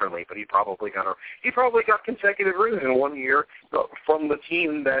that differently, but he probably got consecutive rings in 1 year from the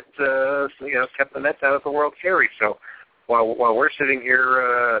team that kept the Mets out of the World Series. So while we're sitting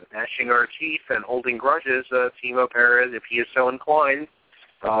here gnashing our teeth and holding grudges, Timo Perez, if he is so inclined,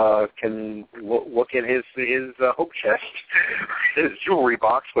 can look at his hope chest, his jewelry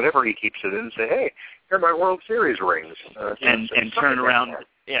box, whatever he keeps it in, and say, "Hey, here are my World Series rings," and turn around,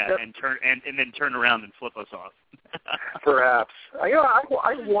 and then turn around and flip us off. Perhaps.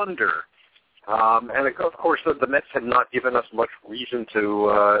 I wonder. And of course, the Mets have not given us much reason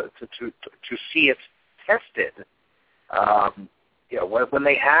to see it tested. When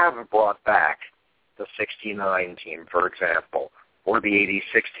they have brought back the '69 team, for example, or the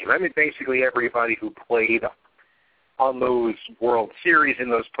 '86 team. I mean, basically everybody who played on those World Series in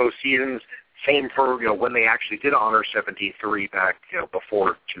those postseasons. Same for when they actually did honor '73 back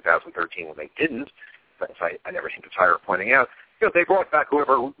before 2013 when they didn't. But I never seem to tire of pointing out. They brought back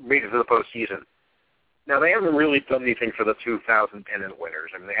whoever made it to the postseason. Now they haven't really done anything for the 2000 pennant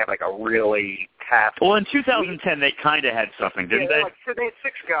winners. I mean, they had a really packed. Well, in 2010 they kind of had something, didn't they? They had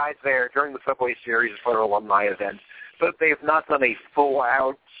 6 guys there during the Subway Series for an alumni event. But they have not done a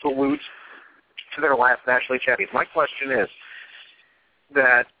full-out salute to their last National League champions. My question is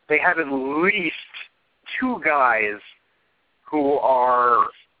that they have at least 2 guys who are,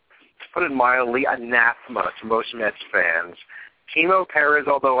 to put it mildly, anathema to most Mets fans. Timo Perez,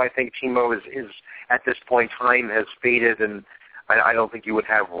 although I think Timo is at this point time has faded, and I don't think you would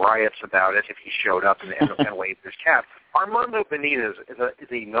have riots about it if he showed up and waved his cap. Armando Benitez is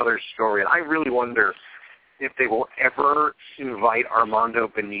another story, and I really wonder if they will ever invite Armando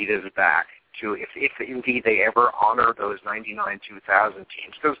Benitez back to, if indeed they ever honor those 99-2000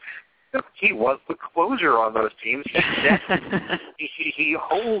 teams, because he was the closer on those teams. He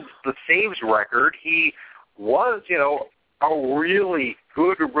holds the saves record. He was, a really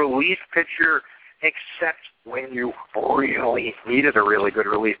good relief pitcher, except when you really needed a really good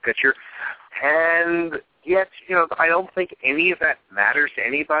relief pitcher. And yet, I don't think any of that matters to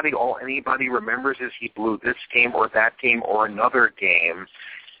anybody. All anybody remembers is he blew this game or that game or another game.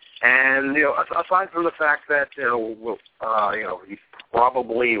 And, aside from the fact that, he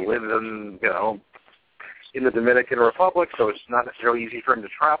probably lives in the Dominican Republic, so it's not necessarily easy for him to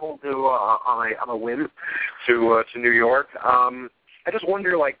travel to on a whim to New York. I just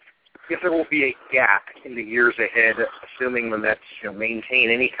wonder, if there will be a gap in the years ahead, assuming the Mets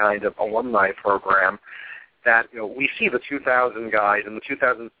maintain any kind of alumni program, that we see the 2000 guys and the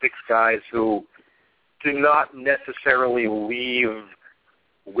 2006 guys who do not necessarily leave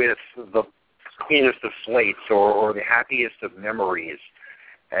with the cleanest of slates or the happiest of memories.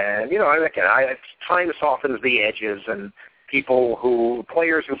 And, again, time softens the edges, and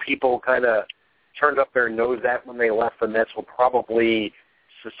players who people kind of turned up their nose at when they left the Mets will probably,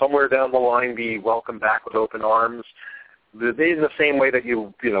 somewhere down the line, be welcomed back with open arms. In the same way that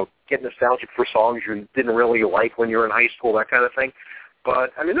you get nostalgic for songs you didn't really like when you were in high school, that kind of thing.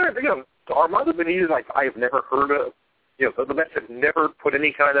 But, Armando Benitez, I've never heard of. The Mets have never put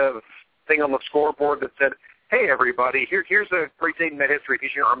any kind of thing on the scoreboard that said, hey, everybody, here's a great day in Met history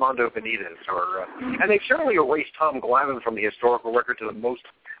featuring Armando Benitez. And they certainly erased Tom Glavine from the historical record to the most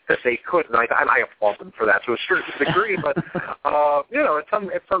that they could, and I applaud them for that to a certain degree. But,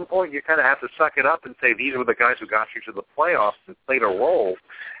 at some point you kind of have to suck it up and say these were the guys who got you to the playoffs and played a role.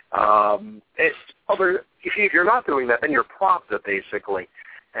 If you're not doing that, then you're propped it, basically.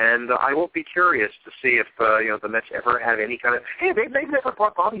 And I will be curious to see if the Mets ever have any kind of. Hey, they've never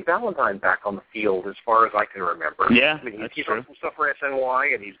brought Bobby Valentine back on the field, as far as I can remember. Yeah, he's done some stuff for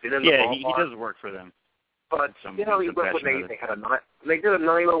SNY, and he's been in the ballpark. Yeah, he does work for them. But when they did a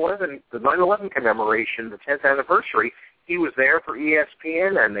 9/11, the 9/11 commemoration, the 10th anniversary, he was there for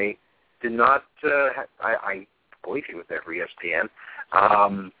ESPN, and they did not. I believe he was there for ESPN.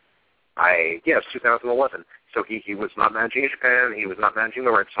 Yes, 2011. So he was not managing Japan, he was not managing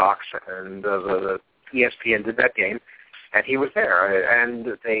the Red Sox, and the ESPN did that game, and he was there.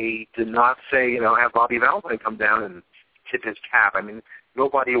 And they did not say, have Bobby Valentine come down and tip his cap.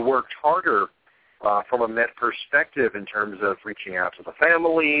 Nobody worked harder from a Met perspective in terms of reaching out to the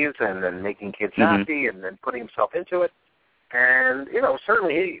families and then making kids happy and then putting himself into it. And,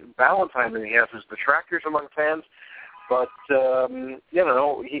 certainly Valentine, he has his detractors among fans. But, I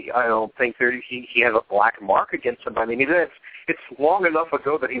don't think he has a black mark against him. It's long enough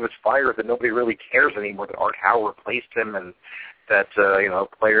ago that he was fired that nobody really cares anymore, that Art Howe replaced him and that,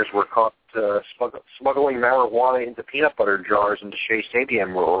 players were caught smuggling marijuana into peanut butter jars into Shea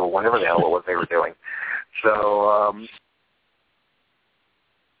Stadium or whatever the hell it was they were doing. So,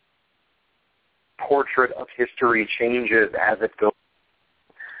 portrait of history changes as it goes.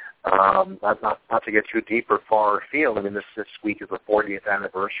 Not to get too deep or far afield. This week is the 40th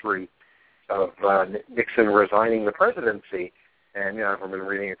anniversary of Nixon resigning the presidency, and I've been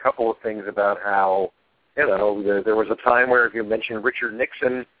reading a couple of things about how there was a time where if you mentioned Richard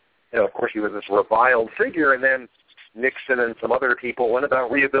Nixon, of course he was this reviled figure, and then Nixon and some other people went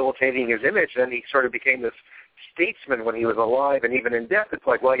about rehabilitating his image, and he sort of became this statesman when he was alive and even in death. It's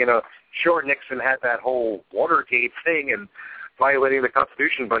like, sure, Nixon had that whole Watergate thing and violating the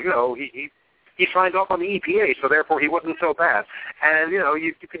Constitution, but, he signed off on the EPA, so therefore he wasn't so bad. And,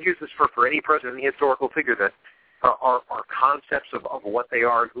 you could use this for any president, any historical figure, that our concepts of what they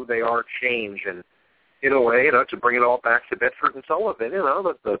are and who they are change. And in a way, to bring it all back to Bedford and Sullivan,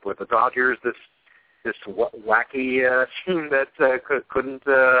 with the Dodgers, this wacky team that couldn't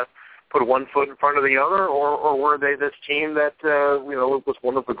put one foot in front of the other, or were they this team that, was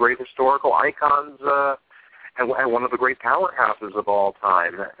one of the great historical icons and one of the great powerhouses of all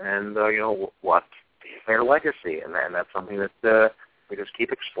time, and what is their legacy, and that's something that we just keep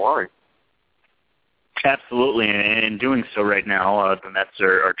exploring. Absolutely, and in doing so right now, the Mets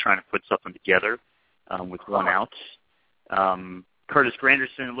are trying to put something together with one out. Curtis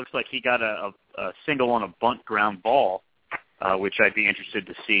Granderson, it looks like he got a single on a bunt ground ball, which I'd be interested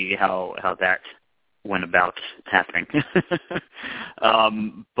to see how that went about happening.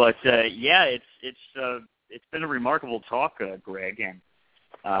 It's been a remarkable talk, Greg, and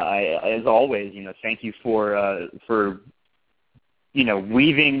as always, thank you for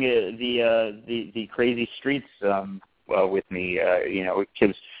weaving the crazy streets with me.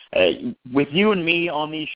 Because with you and me on these